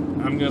worms. of that,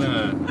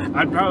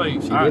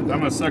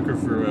 I'm a sucker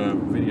for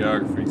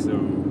videography, so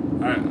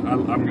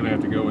I'm gonna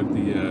have to go with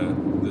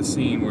the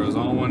scene where it was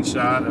all one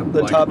shot of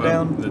The like, top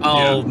above down?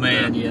 Oh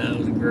man, yeah, that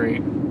was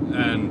great.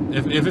 And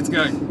if it's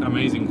got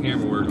amazing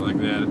camera work like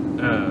that,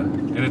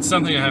 and it's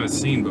something I haven't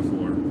seen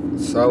before,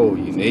 So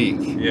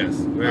unique. yes,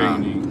 very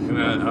unique. And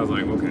I was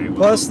like, okay. Well,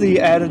 Plus the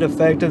added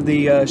effect of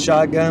the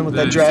shotgun with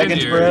the that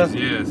dragon's breath.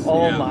 incendiaries, yes.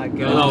 Oh yeah. my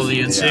god. Oh, the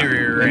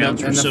interior And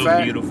rounds the- were and the so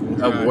fact beautiful.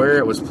 Of where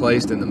it was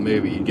placed in the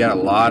movie, you got a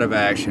lot of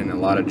action, a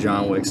lot of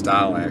John Wick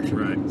style action.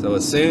 Right. So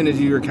as soon as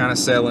you were kind of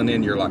settling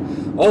in, you're like,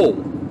 oh,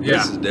 Yeah.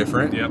 this is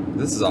different. Yep.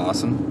 This is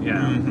awesome. Yeah.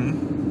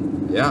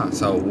 Mm-hmm. Yeah.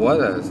 So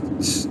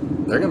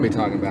they're gonna be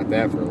talking about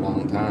that for a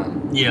long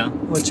time. Yeah.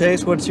 Well,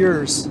 Chase, what's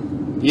yours?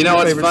 You know Your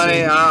what's favorite funny?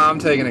 scene? I'm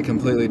taking a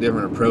completely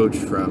different approach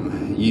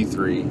from you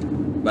three,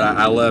 but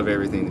I love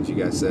everything that you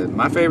guys said.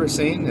 My favorite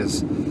scene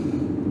is,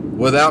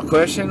 without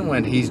question,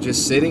 when he's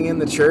just sitting in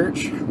the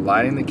church,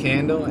 lighting the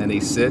candle, and he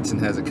sits and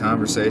has a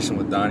conversation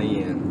with Donnie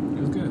Yen.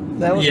 It was good.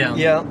 That was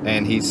Yeah.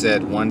 And he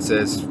said, one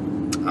says,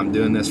 I'm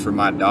doing this for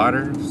my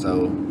daughter,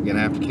 so I'm gonna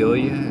have to kill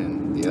you,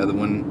 and the other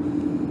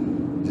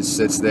one just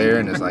sits there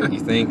and is like, you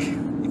think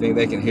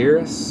they can hear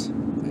us?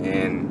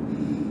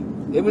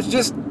 And it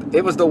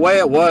was the way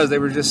it was. They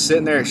were just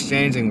sitting there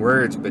exchanging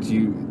words, but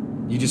you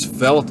just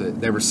felt it.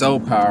 They were so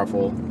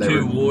powerful. They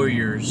Two were,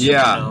 warriors.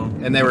 yeah, you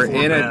know, and they were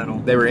before in battle.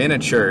 they were in a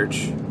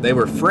church. They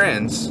were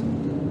friends,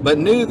 but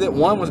knew that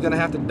one was gonna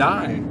have to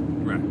die.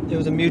 Right. It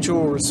was a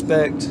mutual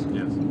respect.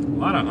 Yes. A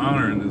lot of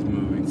honor in this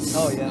movie.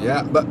 Oh yeah.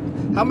 Yeah, but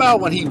how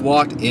about when he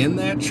walked in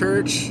that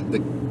church?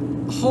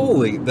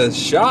 The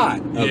shot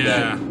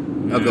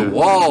of of the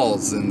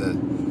walls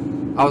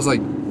and I was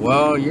like,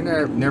 well,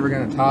 you're never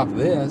gonna top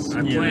this.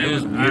 I Yeah, it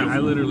was beautiful. I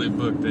literally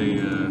booked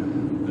a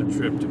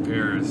trip to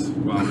Paris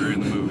while we were in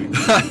the movie.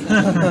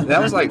 That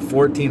was like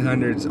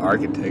 1400s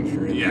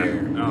architecture in Yeah.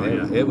 there. Oh,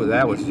 yeah.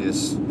 That was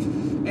just,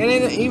 and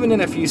even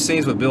in a few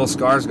scenes with Bill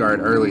Skarsgård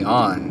early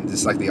on,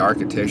 just like the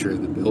architecture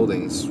of the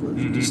buildings were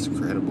just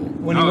incredible.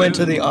 When he went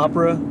to the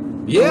opera,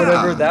 Yeah. or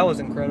whatever, that was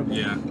incredible.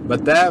 Yeah.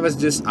 But that was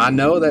just, I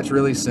know that's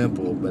really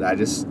simple, but it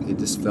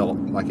just felt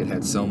like it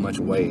had so much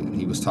weight.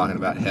 He was talking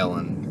about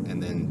Helen,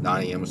 and then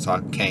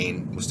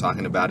Kane was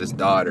talking about his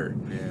daughter.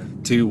 Yeah.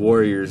 Two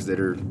warriors that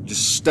are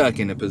just stuck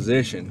in a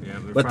position, Yeah,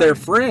 but they're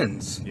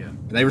friends, Yeah.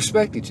 and they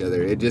respect each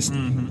other. It just,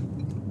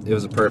 it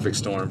was a perfect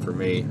storm for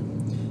me.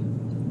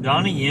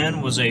 Donnie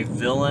Yen was a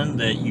villain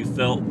that you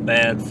felt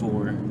bad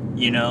for,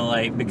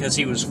 like because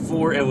it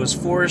was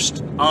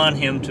forced on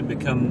him to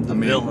become the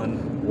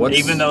villain,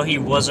 even though he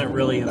wasn't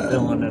really a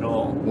villain at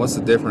all. What's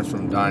the difference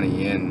from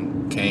Donnie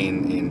Yen,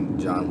 Kane, and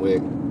John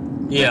Wick?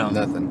 Yeah.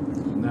 Nothing.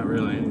 Not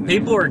really anything.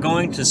 People are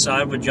going to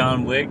side with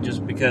John Wick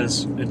just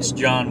because it's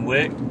John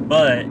Wick,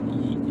 but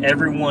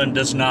everyone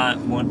does not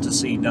want to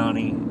see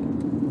Donnie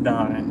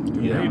die.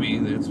 Maybe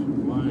that's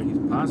why he's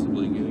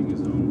possibly getting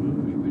his own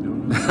movie. We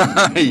don't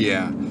know.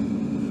 Yeah.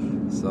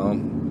 So,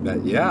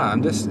 but yeah,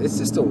 it's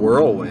just a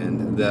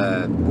whirlwind.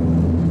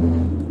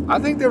 I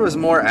think there was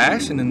more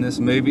action in this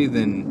movie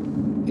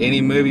than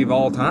any movie of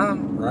all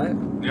time, right?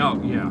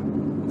 Oh, yeah.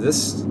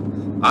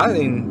 I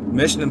think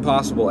Mission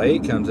Impossible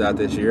 8 comes out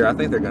this year. I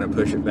think they're going to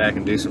push it back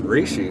and do some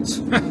reshoots.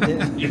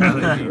 Yeah,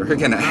 they We're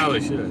gonna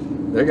probably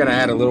should. They're going to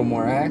add a little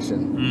more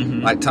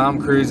action. Like Tom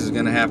Cruise is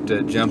going to have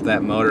to jump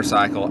that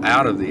motorcycle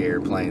out of the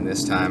airplane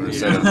this time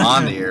instead of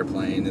on the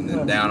airplane, and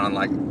then down on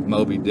like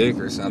Moby Dick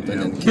or something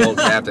and kill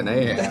Captain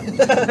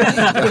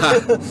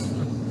Ahab.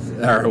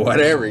 Or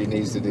whatever he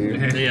needs to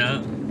do.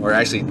 Yeah. Or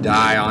actually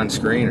die on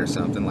screen or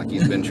something like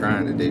he's been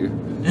trying to do.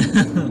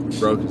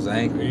 Broke his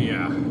ankle.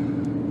 Yeah.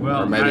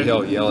 Well, Or maybe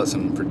he'll yell at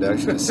some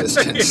production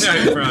assistants.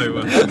 Yeah, he probably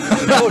will.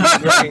 That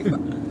would be great.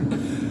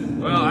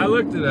 Well, I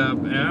looked it up,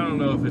 and I don't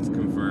know if it's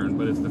confirmed,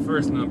 but it's the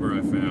first number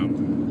I found.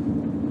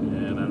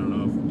 And I don't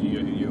know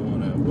if you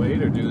want to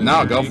wait or do this.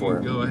 No, go for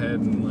it. Go ahead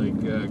and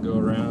go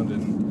around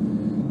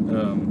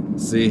and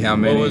See how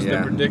many. what was the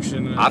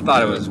prediction? I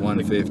thought it was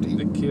 150.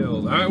 The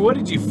kills. I mean, what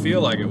did you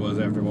feel like it was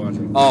after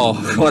watching? Oh,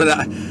 what did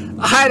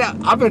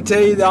I'm gonna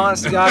tell you the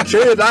honest to God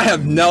truth. I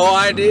have no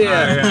idea.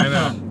 Yeah, I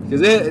know.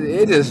 Because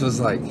it just was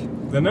like,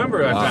 The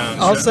number I Wow.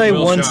 found. I'll say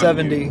will shock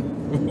 170.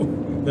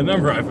 you. The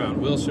number I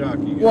found will shock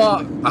you.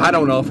 well, I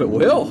don't know if it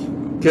will.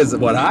 Because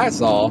what I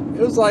saw, it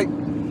was like,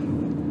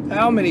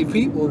 how many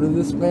people did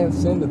this man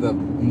send to the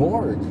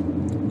morgue?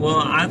 Well,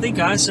 I think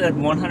I said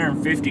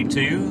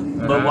 152,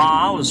 but Uh-huh.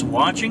 while I was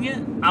watching it,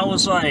 I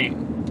was like,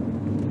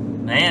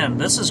 man,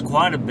 this is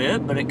quite a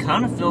bit, but it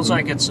kind of feels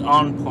like it's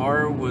on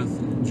par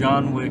with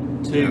John Wick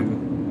 2.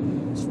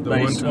 The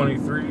based on-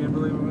 123, I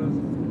believe it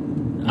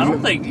was. I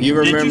don't think.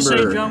 You Did you say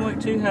remember- John Wick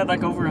 2 had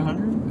like over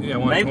 100? Yeah,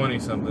 120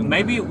 something.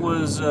 Maybe it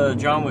was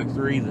John Wick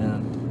 3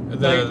 then.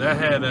 That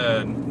had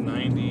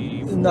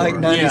 90. Like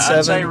 90. Yeah, I'd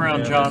 97? say around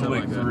Yeah, John something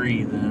Wick like that.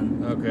 3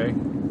 then. Okay.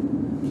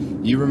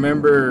 You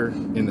remember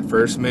in the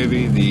first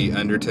movie, the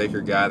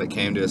Undertaker guy that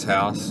came to his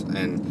house,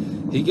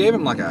 and he gave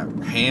him like a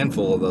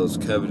handful of those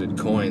coveted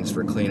coins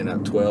for cleaning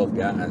up 12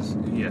 guys.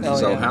 Yes. Oh,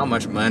 So yeah. how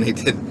much money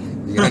did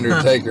the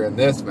Undertaker in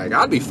this make?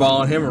 I'd be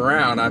following him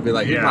around. I'd be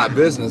like, here's Yeah. my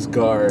business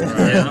card.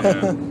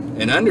 Yeah.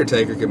 An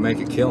Undertaker could make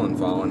a killing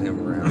following him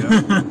around.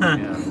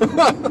 Yeah.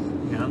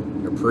 Yeah.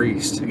 A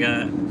priest. I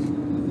got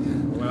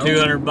Well,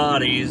 200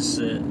 bodies.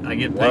 I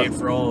get paid What?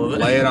 for all of it.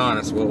 Lay it on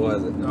us. What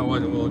was it? oh,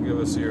 what will give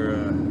us your.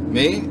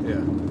 Me? Yeah.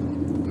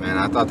 Man,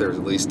 I thought there was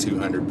at least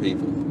 200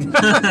 people.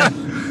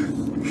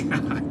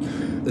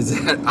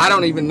 Is that? I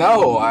don't even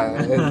know.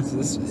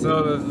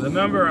 So the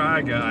number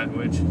I got,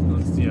 which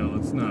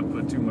let's not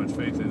put too much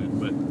faith in it,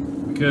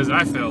 but because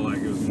I felt like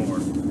it was more.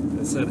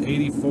 It said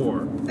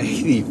 84.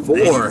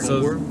 84.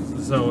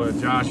 So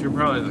Josh, you're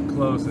probably the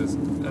closest.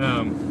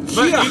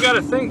 But Yeah. you got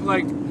to think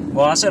like.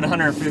 Well, I said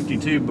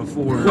 152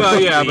 before. Well,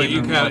 yeah, we but you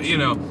even kind watched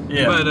of, it.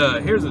 Yeah.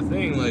 But here's the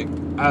thing, like,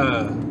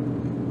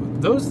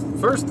 those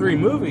first three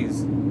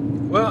movies.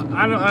 Well,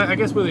 I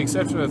guess with the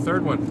exception of the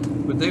third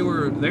one, but they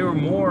were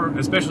more,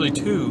 especially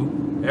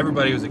 2.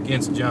 Everybody was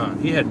against John.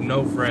 He had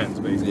no friends,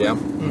 basically. Yeah.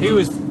 He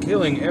was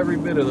killing every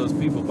bit of those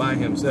people by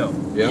himself.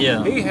 Yeah.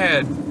 Yeah. He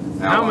had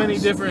how many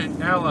Allies.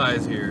 different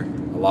allies here?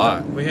 A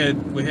lot. We had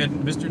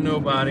Mr.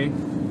 Nobody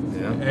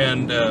Yeah.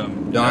 and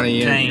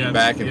Donnie Kane. and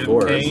back and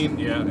forth. Kane,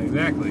 yeah,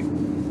 exactly.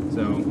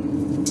 So,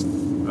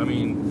 I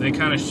mean, they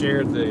kind of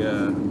shared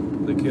the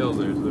kills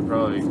there, so they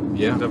probably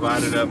Yeah.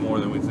 divided up more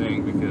than we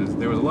think because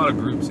there was a lot of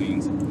group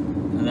scenes.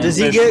 And then Does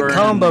he get Fishburne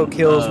combo and,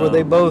 kills where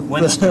they both?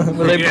 Winston.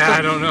 where they Yeah,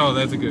 I both- don't know.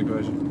 That's a good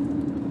question.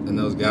 And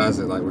those guys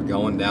that like were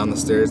going down the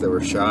stairs that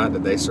were shot,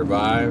 did they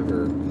survive,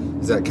 or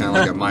is that kind of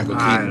like a Michael I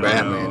Keaton don't know,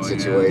 Batman yeah.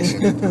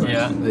 situation?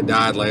 Yeah. They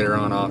died later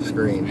on off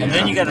screen. And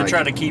then you got to Like,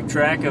 try to keep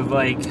track of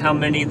like how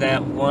many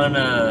that one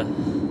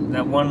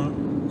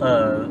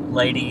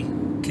lady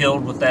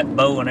killed with that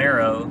bow and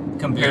arrow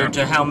compared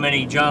Yeah. to how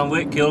many John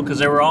Wick killed because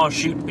they were all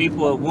shooting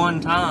people at one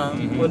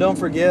time. Well, don't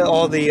forget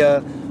all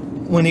the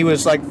when he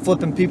was like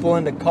flipping people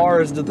into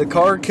cars. Did the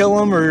car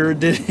kill him or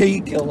did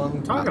he kill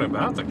him? Talking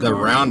about the the car.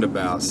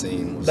 roundabout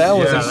scene was That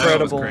was Yeah,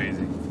 incredible. That was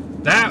crazy.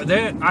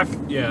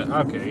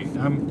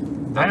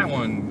 That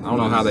one. I don't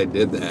know how was they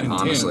did that,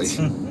 intense. honestly.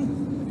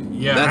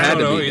 Yeah, That I had don't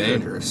to know be either.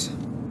 dangerous.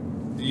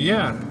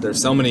 Yeah,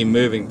 There's so many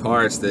moving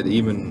parts that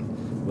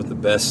even with the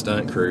best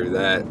stunt crew,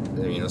 that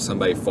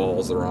somebody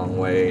falls the wrong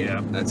way,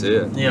 Yeah. that's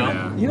it.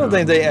 Yeah. You don't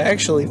think they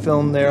actually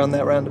filmed there on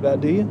that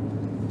roundabout, do you?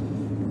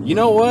 You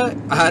know what?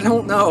 I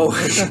don't know.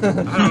 I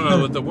don't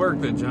know, with the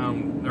work that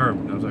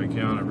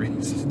Keanu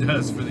Reeves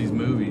does for these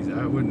movies,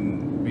 I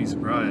wouldn't be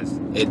surprised.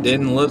 It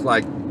didn't look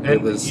like it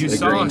And was you a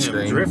saw green him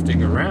screen.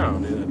 drifting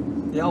around.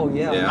 Oh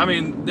yeah. Yeah. I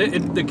mean,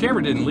 the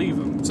camera didn't leave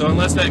him. So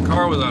unless that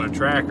car was on a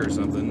track or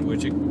something,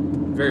 which it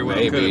very well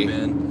could Maybe. have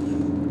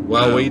been.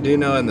 Well, we do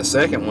know in the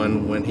second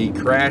one, when he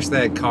crashed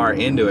that car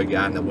into a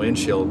guy in the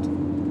windshield,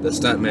 the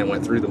stuntman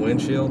went through the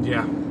windshield.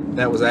 Yeah.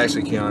 That was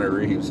actually Keanu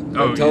Reeves.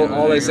 Oh, All yeah,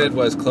 there they you said go.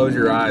 was, close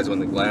your eyes when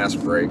the glass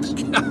breaks.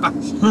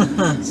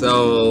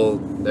 So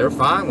they're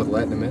fine with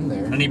letting him in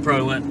there. And he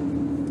probably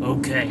went,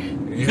 okay.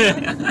 He's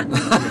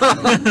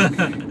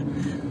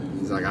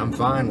like, I'm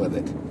fine with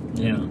it.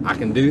 Yeah. I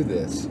can do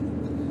this.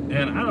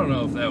 And I don't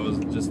know if that was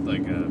just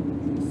like a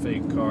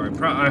fake car.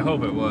 I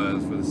hope it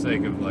was, for the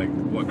sake of like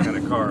what kind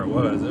of car it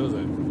was. It was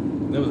a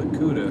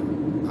Cuda,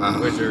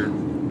 which are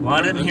Well,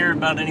 I didn't hear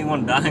about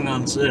anyone dying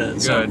on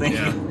set, so Good,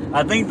 yeah.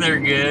 I think they're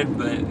good,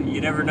 but you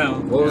never know.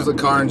 What was the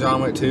car in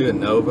John Wick 2? A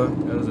Nova?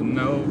 it was a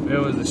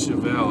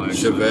Chevelle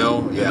actually.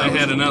 Chevelle? And Yeah. they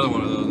had another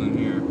one of those in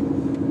here.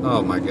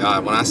 Oh my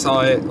God. When I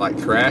saw it like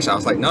crash, I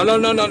was like, no.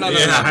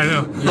 Yeah, I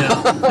know.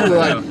 Yeah. I was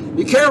like,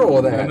 be careful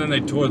with And that. then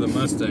they tore the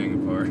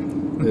Mustang apart.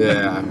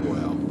 Yeah,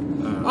 well.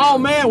 Oh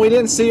man, we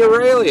didn't see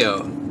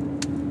Aurelio.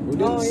 We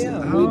didn't Oh,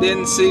 yeah. We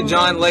didn't see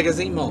John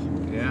Leguizamo.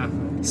 Yeah.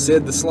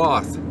 Sid the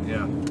Sloth.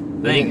 Yeah.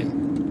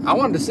 Dang I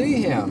wanted to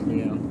see him.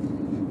 it. Yeah.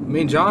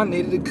 Me and John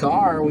needed a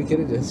car. We could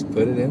have just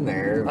put it in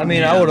there. I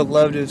mean, I would have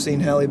loved to have seen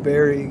Halle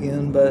Berry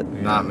again, but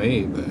Not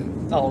me, but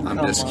oh, I'm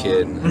come just on.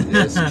 kidding. I'm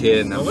just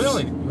kidding.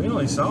 Well, we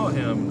only saw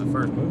him the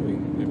first movie,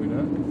 did we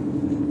not?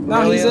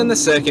 No, he's in the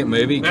second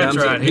movie. He That's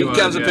comes, right, he he was,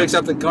 comes and yeah. picks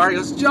up the car. He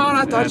goes, John,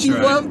 I thought That's you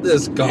right. loved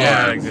this car.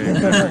 Yeah,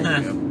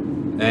 exactly.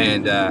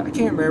 And I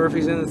can't remember if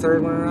he's in the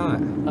third one or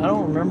not. I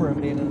don't remember him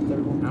being in the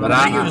third one. But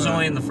I think it was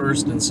only in the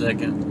first and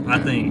second. I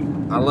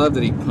think. I love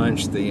that he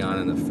punched Theon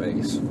in the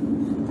face.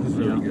 It's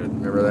really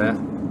good. Remember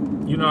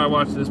that? You know, I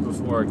watched this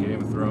before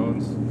Game of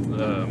Thrones,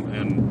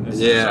 and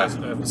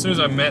as soon as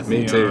I met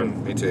Me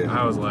Theon, too.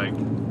 I was like,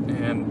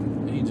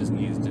 man, he just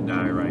needs to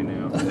die right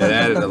now. It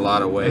added a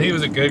lot of weight. And he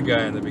was a good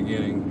guy in the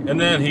beginning, and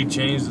then he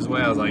changed his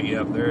way. I was like,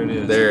 yep, there it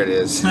is. There it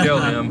is. Kill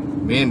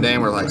him. Me and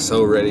Dan were like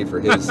so ready for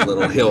his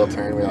little hill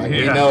turn. We're like,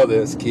 we Yeah. know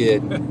this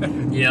kid.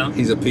 Yeah.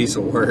 He's a piece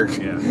of work.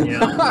 Yeah.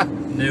 Yeah.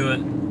 Knew it.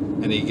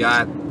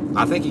 And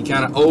I think he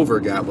kind of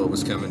overgot what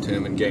was coming to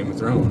him in Game of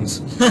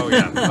Thrones. Oh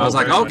yeah. I was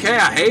like, very much. okay,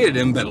 I hated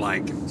him, but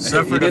like, he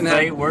Suffered a didn't have-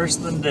 fate worse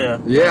than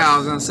death. Yeah, I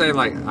was gonna say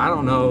like, I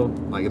don't know,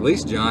 like at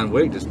least John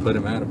Wick just put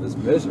him out of his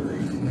misery.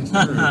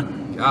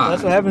 God,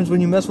 That's what happens when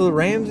you mess with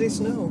Ramsay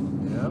Snow.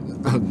 Yep.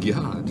 oh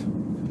God,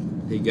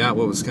 he got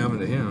what was coming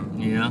to him.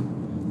 Yeah.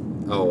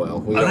 Oh well.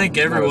 We I don't think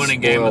wanna everyone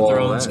in Game spoil of all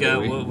Thrones that, got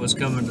do we? what was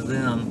coming to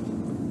them.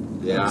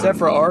 Yeah. Except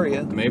for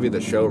Arya. Maybe the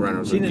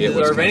showrunners She would didn't get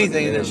what's deserve coming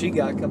anything to that them. she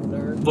got coming to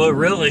her. What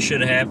really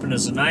should have happened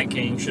is the Night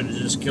King should have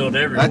just killed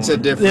everyone. That's a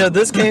different. Yeah,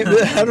 this came.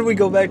 How did we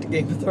go back to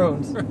Game of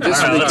Thrones? All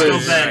Just right, let's go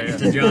because- back yeah.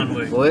 to John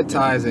Wick. Well, it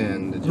ties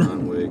in to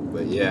John Wick,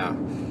 but yeah.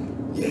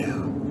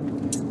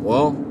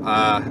 Well,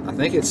 I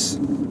think it's.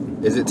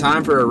 Is it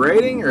time for a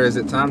rating, or is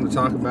it time to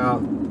talk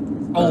about?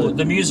 Oh,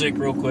 the music,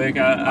 real quick.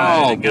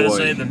 I Oh, gotta boy.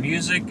 say the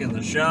music and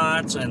the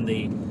shots and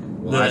the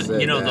Well, I said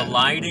the that.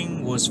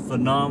 lighting was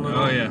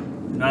phenomenal. Oh yeah.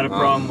 Not a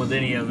problem with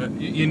any of it.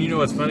 And you know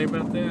what's funny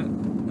about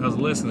that? I was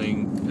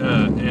listening,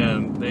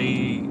 and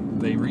they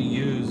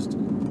reused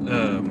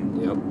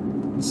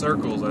Yep.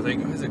 circles. I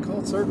think is it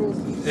called circles?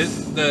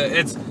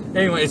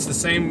 It's the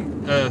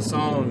same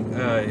song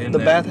in The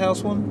that,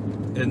 bathhouse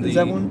one? in Is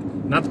that one?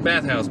 Not the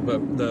bathhouse,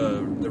 but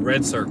the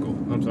red circle.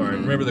 I'm sorry.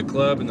 Remember the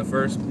club in the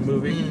first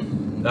movie?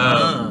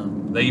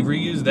 They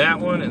reused that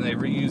one, and they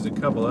reused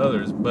a couple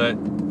others, but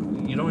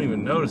you don't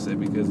even notice it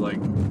because like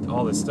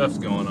all this stuff's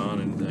going on,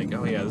 and like,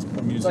 oh yeah, this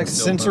music. It's like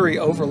sensory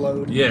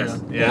overload. Yes.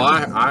 Yeah.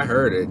 Well, I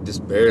heard it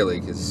just barely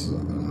because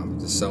I'm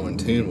just so in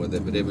tune with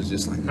it, but it was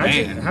just like,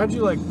 man. How'd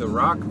you like the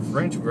rock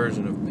French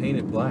version of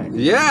Painted Black?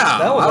 Yeah,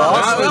 That was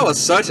awesome. That was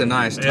such a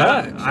nice touch.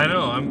 Yeah, I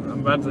know. I'm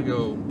about to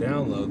go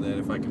download that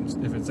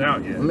if it's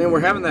out yet. I mean, we're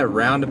having that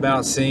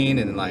roundabout scene,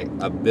 and like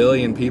a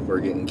billion people are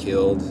getting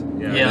killed.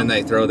 Yeah. Yeah. And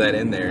they throw that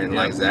in there, and Yeah.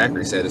 like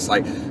Zachary said, it's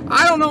like,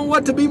 I don't know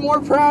what to be more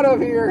proud of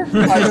here.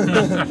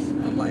 Like,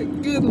 I'm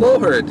like, good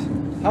Lord.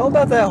 How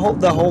about the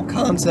whole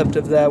concept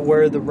of that,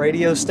 where the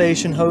radio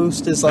station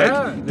host is like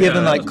Yeah,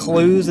 giving yeah, like that's-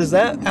 clues? Is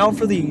that out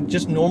for the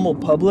just normal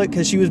public?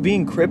 Because she was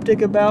being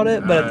cryptic about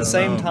it, but at I the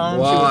same don't know. time,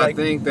 she Well, was I like,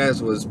 think that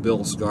was Bill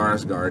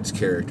Skarsgård's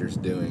character's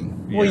doing.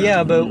 well,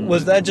 yeah, but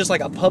was that just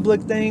like a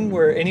public thing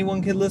where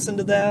anyone could listen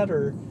to that,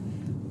 or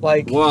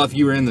like? Well, if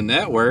you were in the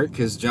network,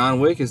 because John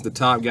Wick is the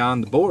top guy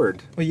on the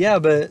board. Well, yeah,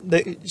 but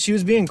she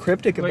was being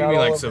cryptic What do about you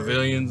mean, all like of her-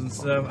 civilians and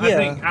stuff?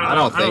 Yeah. I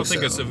don't I don't think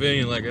think a so.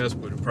 civilian like us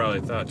would have probably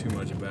thought too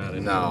much about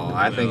it. No,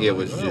 I think it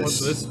was What's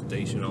just- this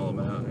station all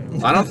about?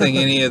 I don't think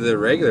any of the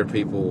regular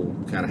people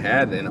kind of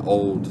had an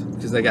old,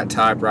 because they got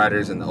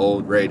typewriters and the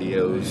old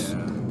radios.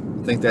 Yeah.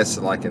 I think that's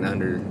like an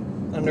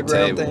underground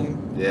table.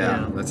 thing. Yeah,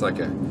 Yeah. that's like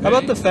a How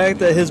about the fact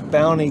that his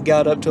bounty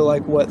got up to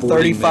like what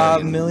 40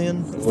 35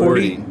 million. million?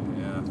 40 Yeah.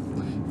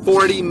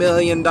 $40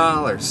 million.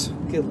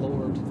 Good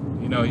lord.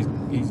 You know,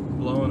 he's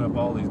blowing up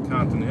all these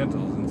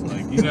Continentals. And it's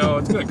like, you know,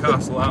 it's going to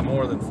cost a lot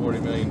more than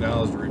 $40 million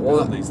to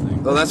rebuild these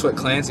things. Well, that's what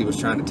Clancy was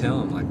trying to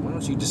tell him. Like, why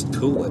don't you just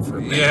cool it for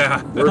a minute?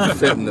 Yeah. We're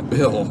fitting the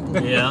bill.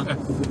 Yeah.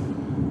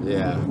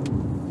 Yeah.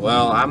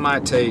 Well, I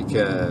might take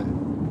Bill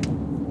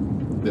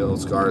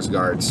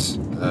Skarsgård's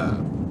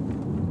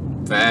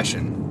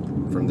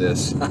fashion from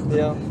this.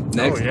 Yeah.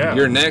 Next, Oh, yeah.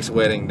 Your next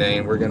wedding,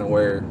 Dane, we're gonna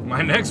wear.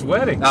 My next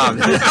wedding. I'm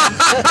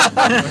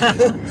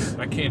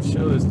I can't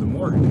show this to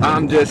Morgan.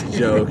 I'm just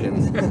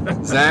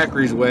joking.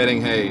 Zachary's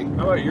wedding. Hey,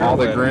 How about your all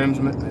the wedding?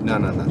 groomsmen.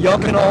 No. Y'all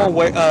can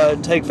all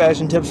take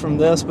fashion tips from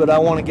this, but I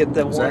want to get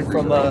the one Zachary's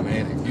from.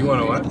 romantic. You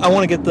want to what? I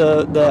want to get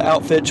the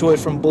outfit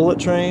choice from Bullet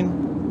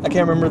Train. I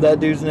can't remember that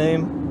dude's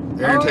name.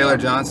 Aaron Taylor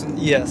Johnson.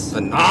 Yes.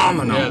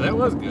 Phenomenal. Yeah, that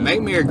was good.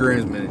 Make me a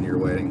groomsman in your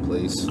wedding,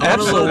 please. I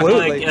want to look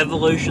Absolutely. like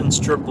Evolution's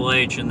Triple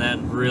H in that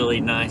really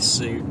nice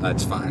suit.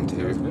 That's fine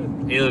That was too.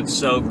 good. He looks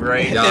so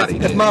great. Yeah.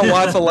 If my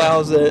wife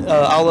allows it,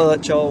 I'll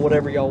let y'all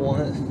whatever y'all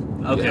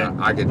want. Okay. Yeah,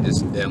 I could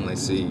just definitely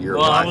see your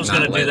Well, wife I was not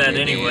going to do letting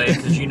that me anyway in.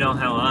 because you know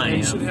how I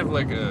You should am. have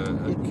like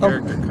a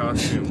character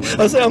costume.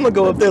 I say I'm gonna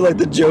go up there like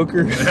the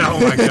Joker. Oh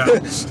my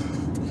god.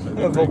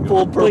 Have a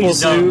full purple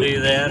Please don't suit.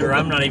 do that, or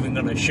I'm not even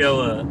going to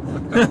show up.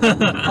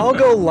 I'll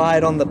go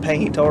light on the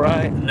paint. All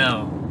right.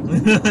 No.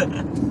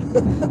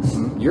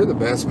 You're the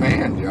best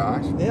man,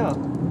 Josh. Yeah.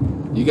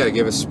 You got to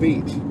give a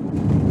speech.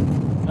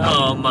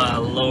 Oh my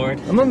lord.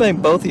 I'm gonna make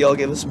both of y'all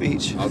give a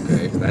speech.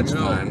 Okay, that's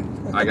fine.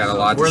 I got a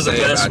lot We're to the say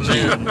best about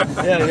you. men.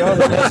 Yeah, y'all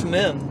the best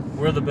men.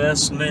 We're the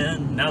best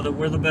men. Now that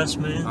we're the best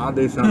men. I'll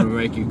do something to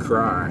make you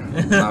cry.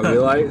 I'll be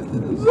like,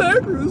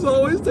 Zachary was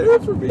always there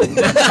for me.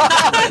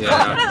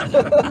 Yeah.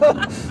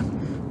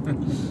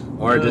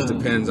 Or it just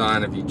depends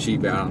on if you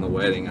cheap out on the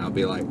wedding. I'll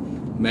be like,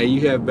 may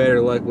you have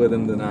better luck with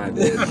him than I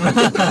did.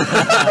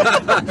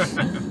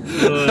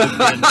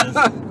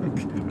 Oh,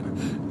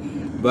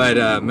 goodness.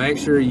 But make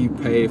sure you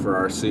pay for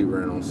our suit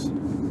rentals.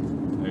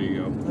 There you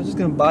go. I was just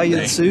gonna buy you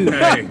the suit.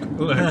 Hey,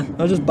 look.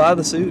 I'll just buy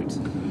the suits.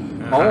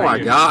 Oh my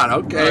God,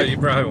 okay. You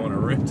probably want to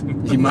rent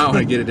them. You might want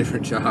to get a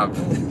different job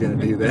if you're going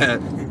to do that.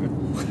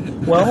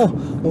 Well,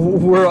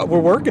 we're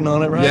working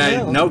on it right Yeah,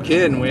 now. no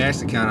kidding. We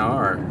actually kind of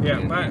are. Yeah,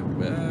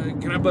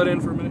 can I butt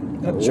in for a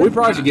minute? We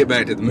probably should get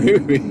back to the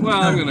movie.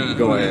 Well, I'm gonna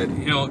Go ahead.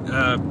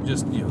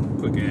 Just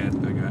quick ad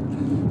I got.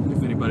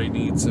 If anybody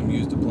needs some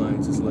used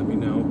appliances, let me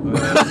know.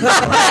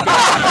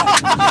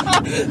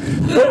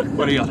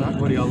 What do y'all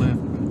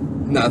laughing?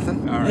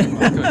 Nothing. All right.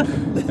 Well,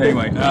 good.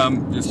 Anyway,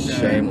 just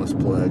Shameless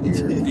plug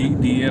here.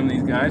 DM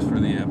these guys for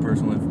the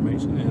personal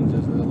information and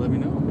just let me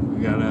know.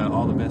 We got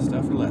all the best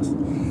stuff for less.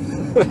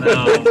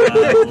 Oh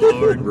my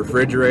lord.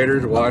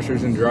 Refrigerators,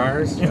 washers, and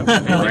dryers. Yep.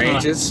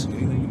 Ranges.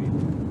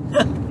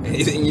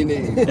 Anything you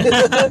need.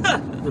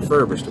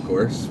 Refurbished, of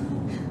course.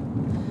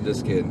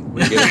 Just kidding.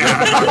 You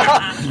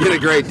get a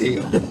great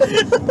deal.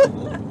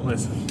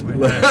 Listen.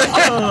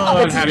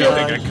 How do you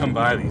think I come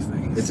by these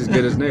things? It's as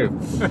good as new.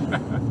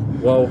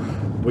 Well,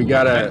 we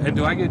gotta. And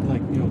do I get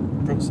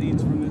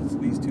proceeds from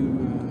these two?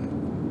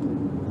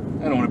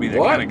 I don't want to be that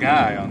What? kind of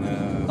guy on the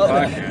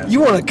podcast. You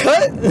want to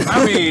cut?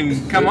 I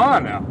mean, come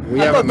on now. We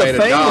I haven't thought the made a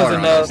fame was dollar on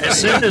enough.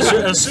 this.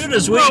 As soon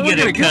as we Well, get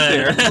we're it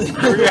gonna get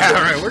cut. there. Yeah, all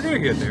right, we're gonna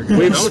get there.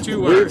 Don't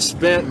you worry. We've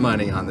spent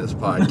money on this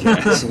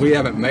podcast. We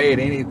haven't made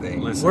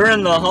anything. Listen, We're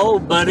in the hole,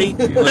 buddy.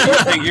 look, you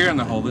think you're in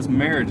the hole? This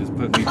marriage has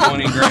put me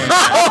 20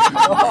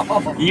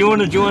 grand. You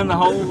want to join the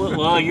hole?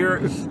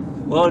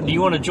 Well, do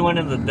you want to join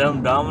in the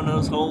Dumb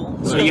Dominos hole?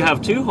 So you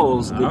have two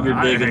holes that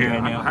you're digging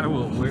right now. I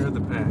will wear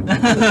the patch.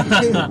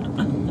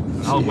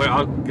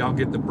 I'll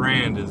get the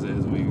brand as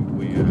we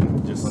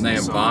just. When they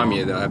saw. embalm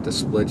you, they'll have to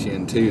split you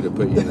in two to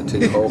put you in the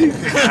two hole.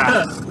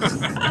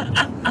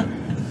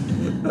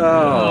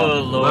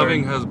 Oh, Lord.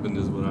 Loving husband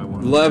is what I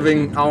want.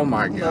 Loving, oh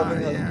my God,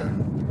 Loving yeah.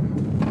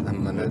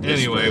 I'm gonna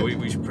just Anyway, put-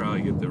 we should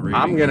probably get the rating.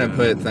 I'm gonna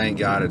put thank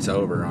God it's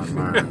over on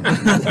mine.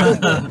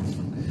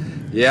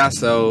 Yeah,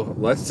 so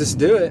let's just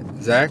do it.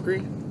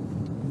 Zachary,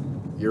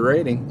 your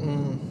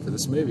rating for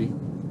this movie.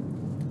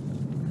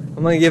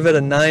 I'm gonna give it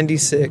a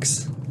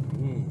 96.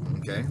 Ooh,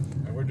 Okay.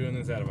 and we're doing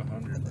this out of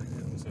 100.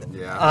 So,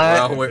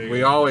 Yeah. Well,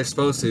 we always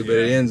supposed to, but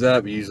it ends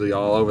up usually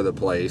all over the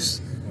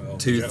place. well,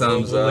 Two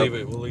thumbs we'll up.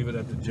 We'll leave it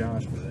up to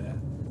Josh for that.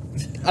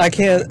 I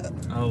can't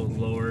Oh,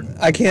 Lord.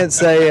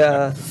 say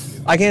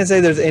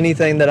there's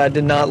anything that I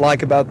did not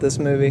like about this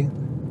movie.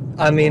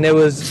 I mean, it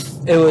was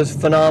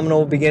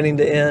phenomenal beginning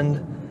to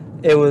end.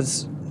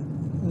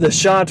 The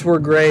shots were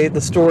great, the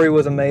story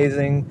was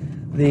amazing,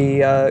 the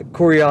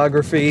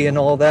choreography and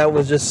all that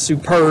was just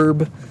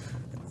superb.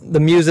 The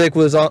music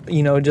was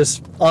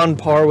just on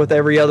par with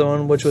every other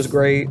one, which was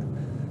great.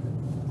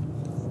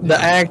 The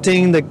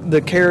acting,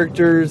 the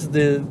characters,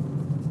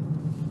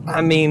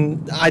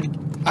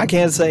 I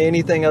can't say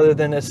anything other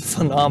than it's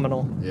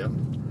phenomenal. Yep.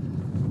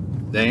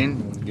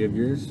 Dane, give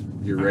your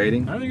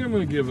rating. I think I'm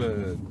going to give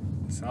a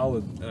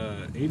solid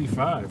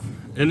 85.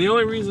 And the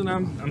only reason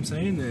I'm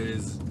saying that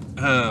is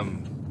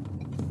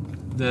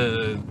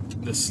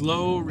the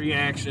slow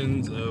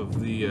reactions of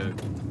the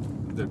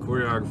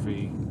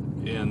choreography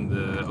in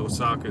the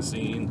Osaka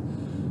scene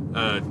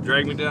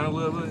dragged me down a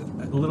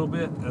little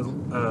bit, as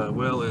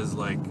well as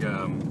I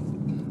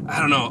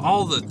don't know,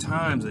 all the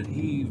times that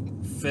he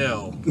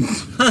fell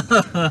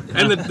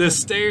and the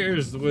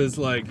stairs was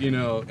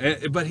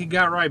but he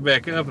got right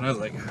back up, and I was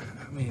like,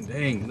 I mean,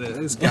 dang,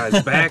 this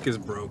guy's back is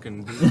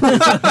broken.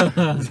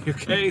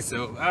 Okay,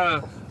 so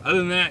other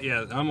than that,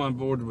 yeah, I'm on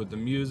board with the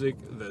music,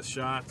 the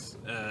shots,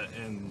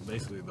 and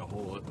basically the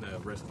whole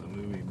rest of the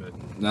movie. But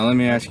Now let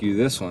me ask you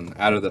this one.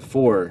 Out of the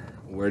four,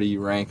 where do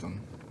you rank them?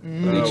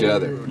 Each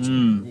other.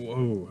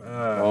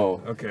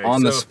 Whoa. Okay.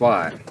 On the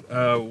spot.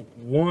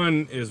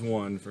 One is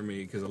one for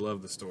me because I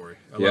love the story.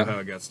 I love how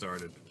it got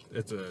started.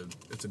 It's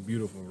a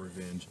beautiful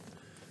revenge.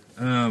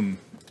 I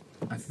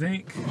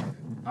think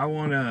I'm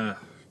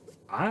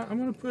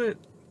gonna put.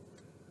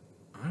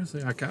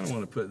 Honestly, I kind of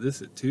want to put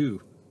this at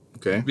 2.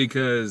 Okay.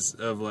 Because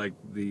of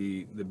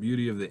the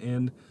beauty of the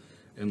end,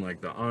 and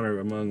the honor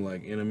among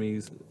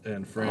enemies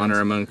and friends. Honor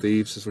among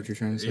thieves is what you're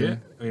trying to say?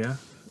 Yeah.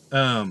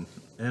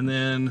 And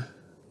then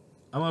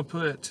I'm gonna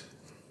put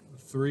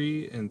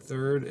 3 in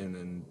third, and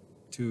then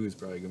 2 is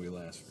probably gonna be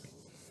last for me.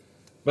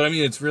 But I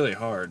mean, it's really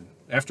hard.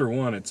 After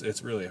 1,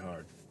 it's really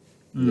hard.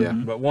 Yeah.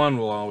 But 1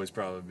 will always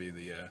probably be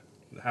the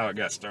how it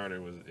got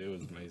started. It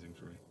was amazing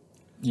for me.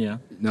 Yeah.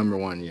 Number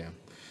 1, yeah.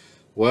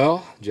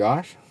 Well,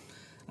 Josh?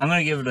 I'm going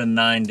to give it a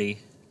 90.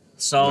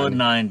 Solid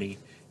 90.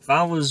 If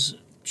I was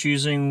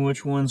choosing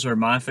which ones are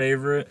my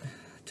favorite,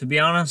 to be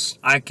honest,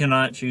 I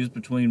cannot choose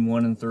between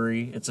 1 and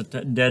 3. It's a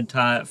dead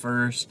tie at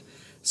first.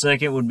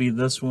 Second would be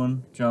this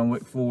one, John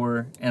Wick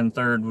 4, and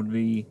third would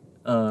be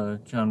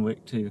John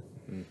Wick 2.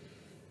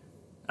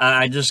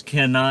 I just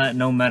cannot,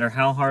 no matter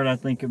how hard I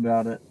think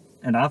about it,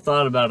 and I've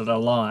thought about it a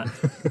lot,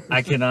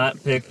 I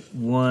cannot pick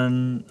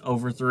 1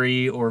 over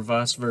 3 or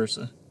vice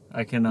versa.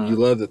 I cannot. You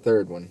love the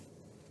third one.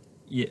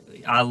 Yeah,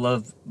 I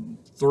love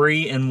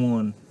 3 and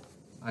 1.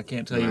 I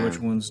can't tell you which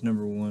one's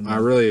number 1. I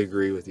really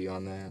agree with you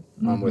on that.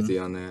 I'm with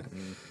you on that.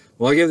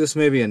 Well, I give this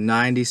movie a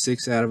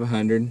 96 out of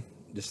 100.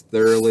 Just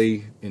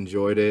thoroughly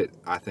enjoyed it.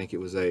 I think it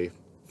was a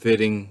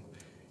fitting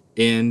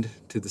end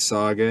to the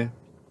saga.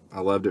 I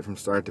loved it from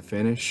start to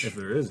finish. If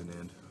there is an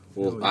end.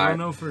 Well, I don't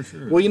know for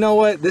sure. Well, you know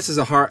what? This is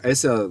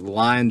it's a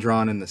line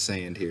drawn in the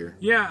sand here.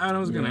 Yeah, I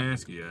was going to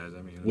ask you guys.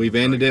 I mean, we've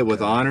ended it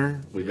with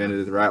honor. We've ended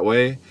it the right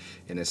way.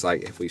 And it's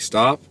like, if we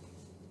stop,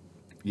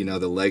 you know,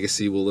 the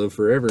legacy will live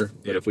forever.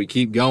 But if we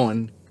keep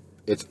going,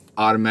 it's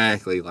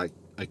automatically like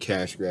a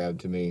cash grab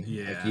to me.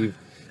 Yeah. Like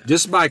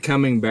just by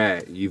coming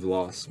back, you've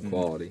lost some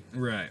quality.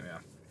 Right, yeah.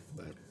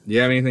 But do you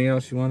have anything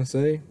else you want to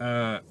say?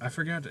 I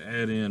forgot to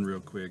add in real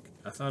quick.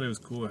 I thought it was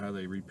cool how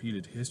they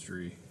repeated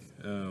history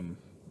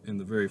in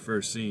the very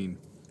first scene.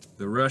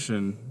 The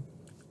Russian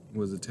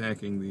was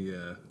attacking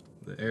the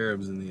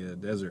Arabs in the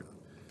desert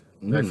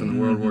back from the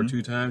World War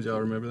II times. Y'all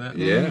remember that?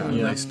 Yeah. The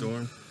nice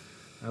storm.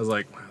 I was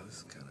like, wow,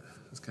 this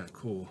is kind of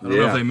cool. I don't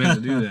know if they meant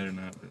to do that or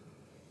not. But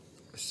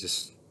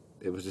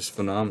It was just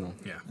phenomenal.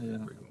 yeah. Pretty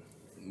cool.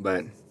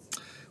 But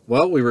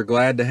well, we were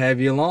glad to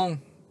have you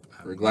along.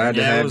 We're glad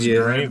to have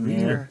you. Great,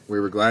 man. We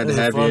were glad to It was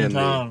a have you fun in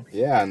time.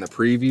 in the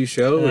preview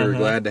show. We were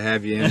glad to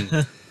have you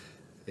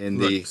in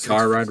the Look,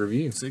 car ride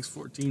review.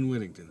 614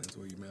 Whittington. That's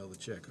where you mail the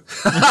check.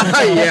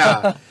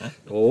 Yeah.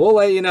 Well, we'll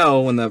let you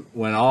know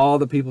when all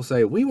the people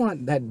say we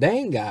want that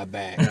Dane guy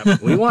back.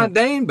 We want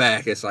Dane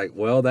back. It's like,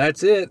 well,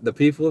 that's it. The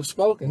people have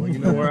spoken. Well, you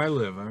know where I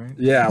live, all right?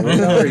 Yeah, we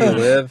know where you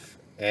live,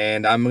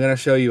 and I'm gonna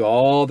show you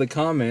all the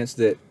comments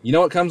that you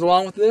know what comes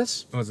along with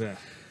this. What's that?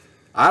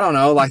 I don't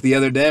know, like the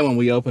other day when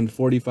we opened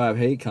 45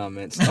 hate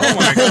comments. Oh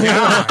my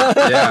God!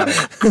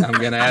 Yeah, I'm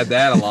going to add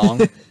that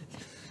along.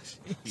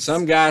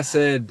 Some guy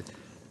said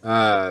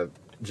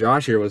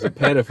Josh here was a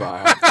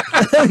pedophile.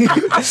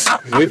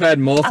 We've had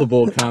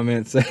multiple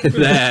comments say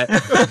that.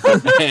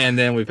 And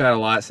then we've had a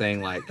lot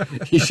saying, like,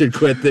 you should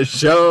quit this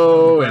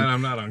show. And And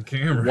I'm not on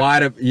camera. why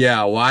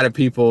do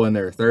people in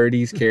their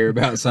 30s care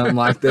about something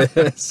like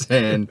this?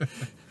 And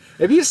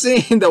have you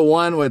seen the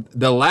one with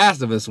the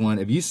Last of Us one?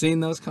 Have you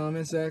seen those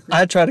comments, Zachary?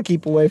 I try to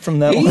keep away from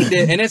that He one.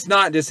 did, and it's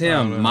not just I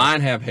don't him. know.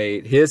 Mine have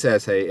hate. His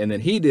has hate, and then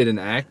he did an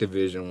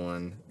Activision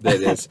one that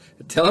is.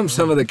 Tell him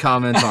some of the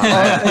comments on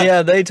that.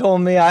 Yeah, they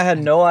told me I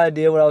had no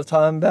idea what I was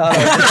talking about.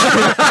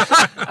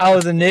 I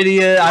was an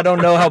idiot. I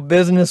don't know how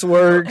business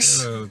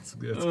works. Oh, it's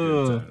good. It's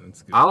good.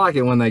 It's good. I like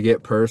it when they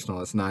get personal.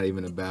 It's not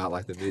even about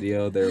like the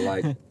video. They're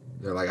like,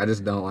 I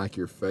just don't like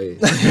your face.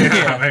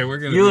 Yeah, hey, we're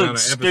gonna You do look an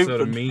episode of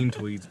stupid. mean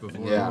tweets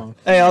before. Yeah.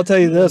 Hey, I'll tell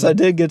you this. I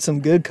did get some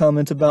good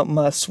comments about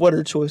my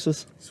sweater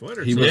choices.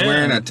 Sweater. He was Yeah.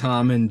 wearing a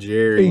Tom and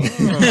Jerry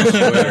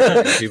sweater.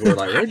 And people were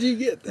like, "Where'd you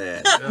get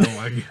that?" Oh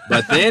my God.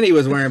 But then he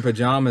was wearing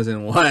pajamas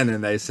in one,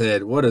 and they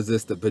said, "What is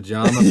this? The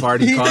pajama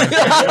party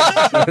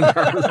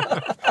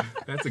podcast?"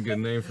 That's a good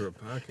name for a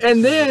podcast.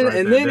 And then, Write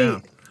and that then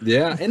down.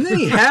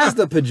 he has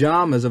the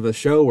pajamas of a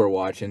show we're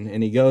watching,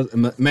 and he goes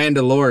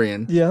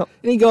Mandalorian. Yep.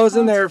 And he goes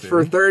in there for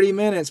fitting. 30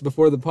 minutes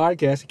before the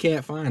podcast. He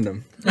can't find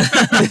them.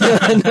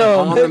 I know.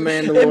 On the It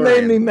made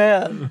Mandalorian. me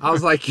mad. I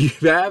was like, you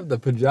have the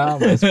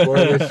pajamas for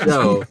this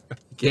show. You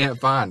can't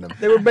find them.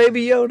 They were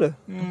Baby Yoda.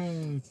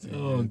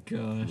 Oh,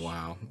 gosh.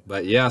 Wow.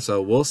 But yeah,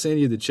 so we'll send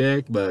you the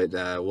check, but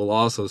we'll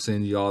also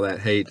send you all that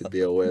hate to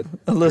deal with.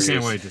 Listen,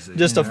 Can't wait to see.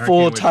 just a I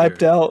full can't wait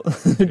to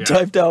hear it.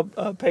 typed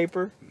out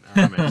paper.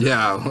 I'm in.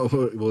 Yeah,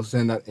 we'll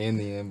send that in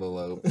the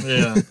envelope.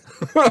 Yeah.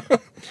 I'm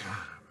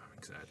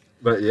excited.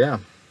 But yeah.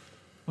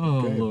 Oh,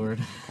 Okay. Lord.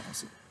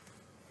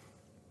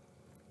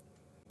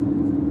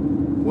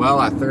 Well,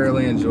 I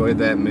thoroughly enjoyed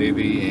that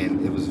movie,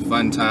 and it was a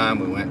fun time.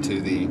 We went to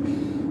the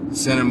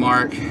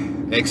Cinemark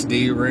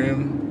XD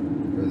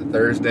room for the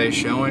Thursday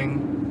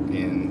showing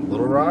in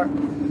Little Rock.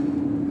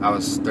 I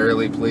was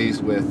thoroughly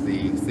pleased with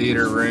the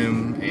theater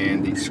room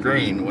and the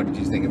screen. What did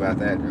you think about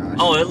that, Josh?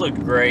 Oh, it looked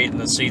great, and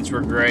the seats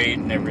were great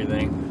and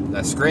everything.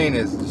 That screen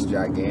is just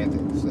gigantic,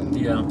 so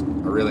Yeah.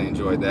 I really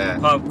enjoyed that.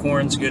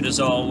 Popcorn's good as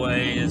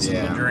always, and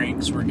Yeah. the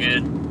drinks were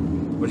good.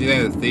 What do you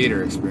think of the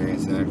theater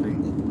experience, Zachary?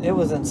 It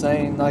was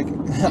insane. Like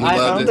I loved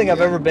don't it? think I've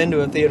Yeah. ever been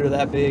to a theater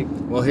that big.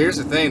 Well, here's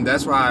the thing.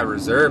 That's why I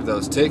reserved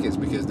those tickets,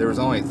 because there was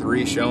only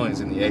 3 showings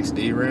in the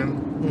XD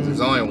room.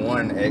 There's only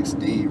one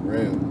XD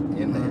room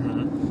in there.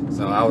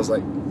 So I was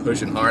like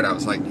pushing hard. I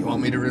was like, you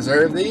want me to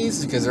reserve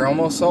these? Because they're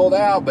almost sold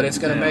out, but it's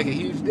going to Yeah. make a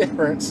huge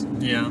difference.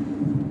 Yeah.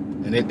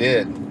 And it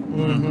did.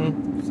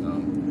 Mm-hmm.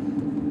 So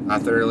I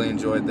thoroughly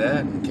enjoyed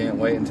that and can't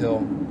wait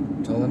until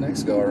the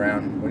next go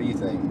around. What do you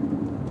think?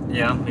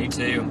 Yeah, me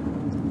too.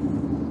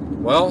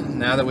 Well,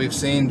 now that we've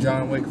seen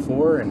John Wick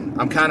 4,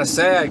 and I'm kind of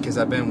sad because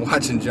I've been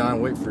watching John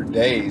Wick for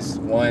days,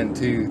 1,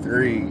 2,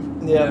 3.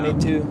 Yeah, me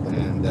too.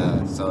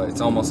 And so it's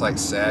almost like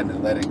sad to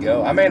let it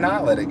go. I may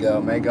not let it go.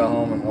 I may go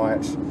home and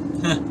watch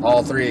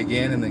all 3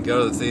 again and then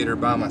go to the theater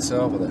by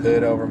myself with a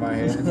hood over my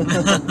head.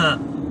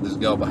 Just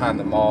go behind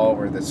the mall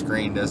where the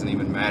screen doesn't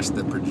even match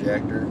the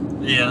projector.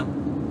 Yeah.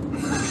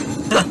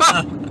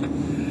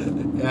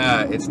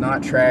 Yeah, it's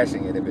not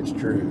trashing it if it's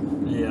true.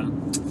 Yeah.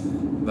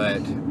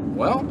 But,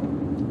 well,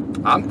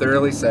 I'm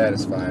thoroughly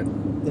satisfied.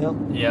 Yeah.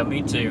 Yeah,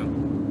 me too.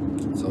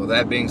 So with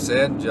that being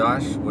said,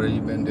 Josh, what have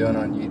you been doing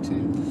on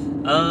YouTube?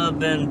 I've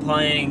been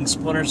playing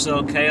Splinter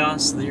Cell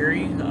Chaos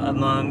Theory,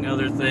 among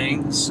other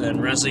things,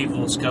 and Res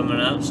Evil's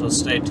coming up, so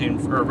stay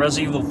tuned for Res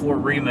Evil 4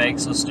 Remake,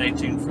 so stay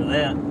tuned for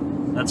that.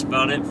 That's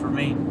about it for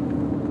me,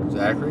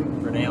 Zachary?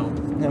 for now.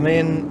 I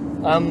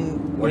mean,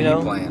 I'm. What you are know,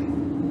 you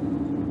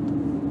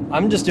playing?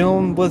 I'm just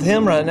doing with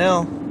him right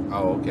now.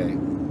 Oh, okay.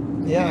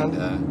 Yeah, And,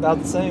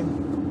 about the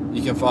same.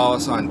 You can follow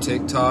us on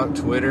TikTok,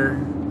 Twitter,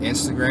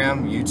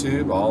 Instagram,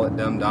 YouTube, all at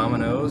Dumb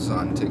Dominos.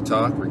 On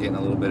TikTok, we're getting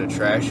a little bit of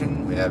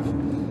traction. We have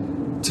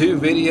 2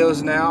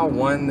 videos now,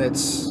 one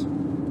that's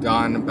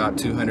gone about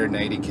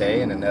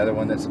 280K and another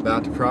one that's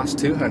about to cross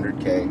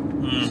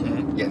 200K. So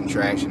getting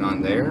traction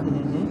on there.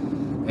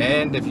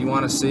 And if you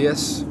want to see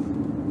us,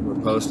 we're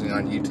posting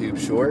on YouTube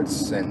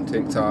Shorts and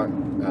TikTok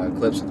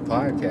clips of the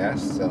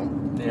podcast. So,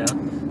 Yeah.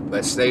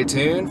 but stay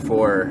tuned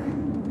for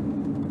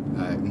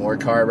more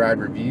car ride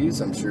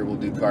reviews. I'm sure we'll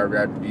do car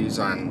ride reviews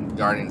on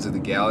Guardians of the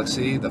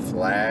Galaxy, The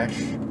Flash,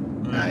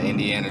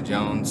 Indiana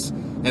Jones,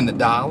 and The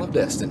Dial of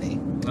Destiny.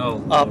 Oh,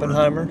 Lord.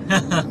 Oppenheimer.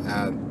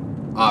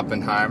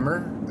 Oppenheimer.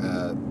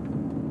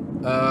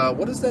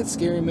 What is that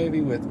scary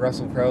movie with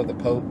Russell Crowe? The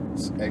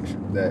Pope's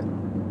that.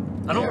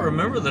 I don't Yeah.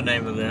 remember the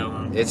name of that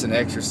one. It's an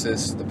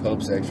exorcist, the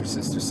Pope's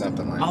exorcist, or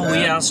something like that. Oh,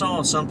 yeah, I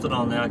saw something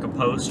on there, like a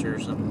poster or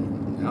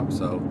something. Yep.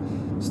 So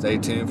stay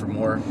tuned for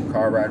more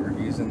car ride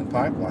reviews in the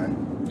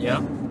pipeline.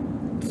 Yeah.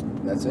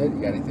 That's it. You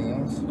got anything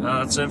else?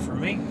 That's it for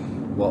me.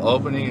 Well,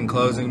 opening and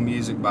closing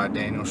music by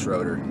Daniel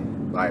Schroeder.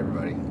 Bye,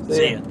 everybody.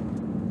 See ya.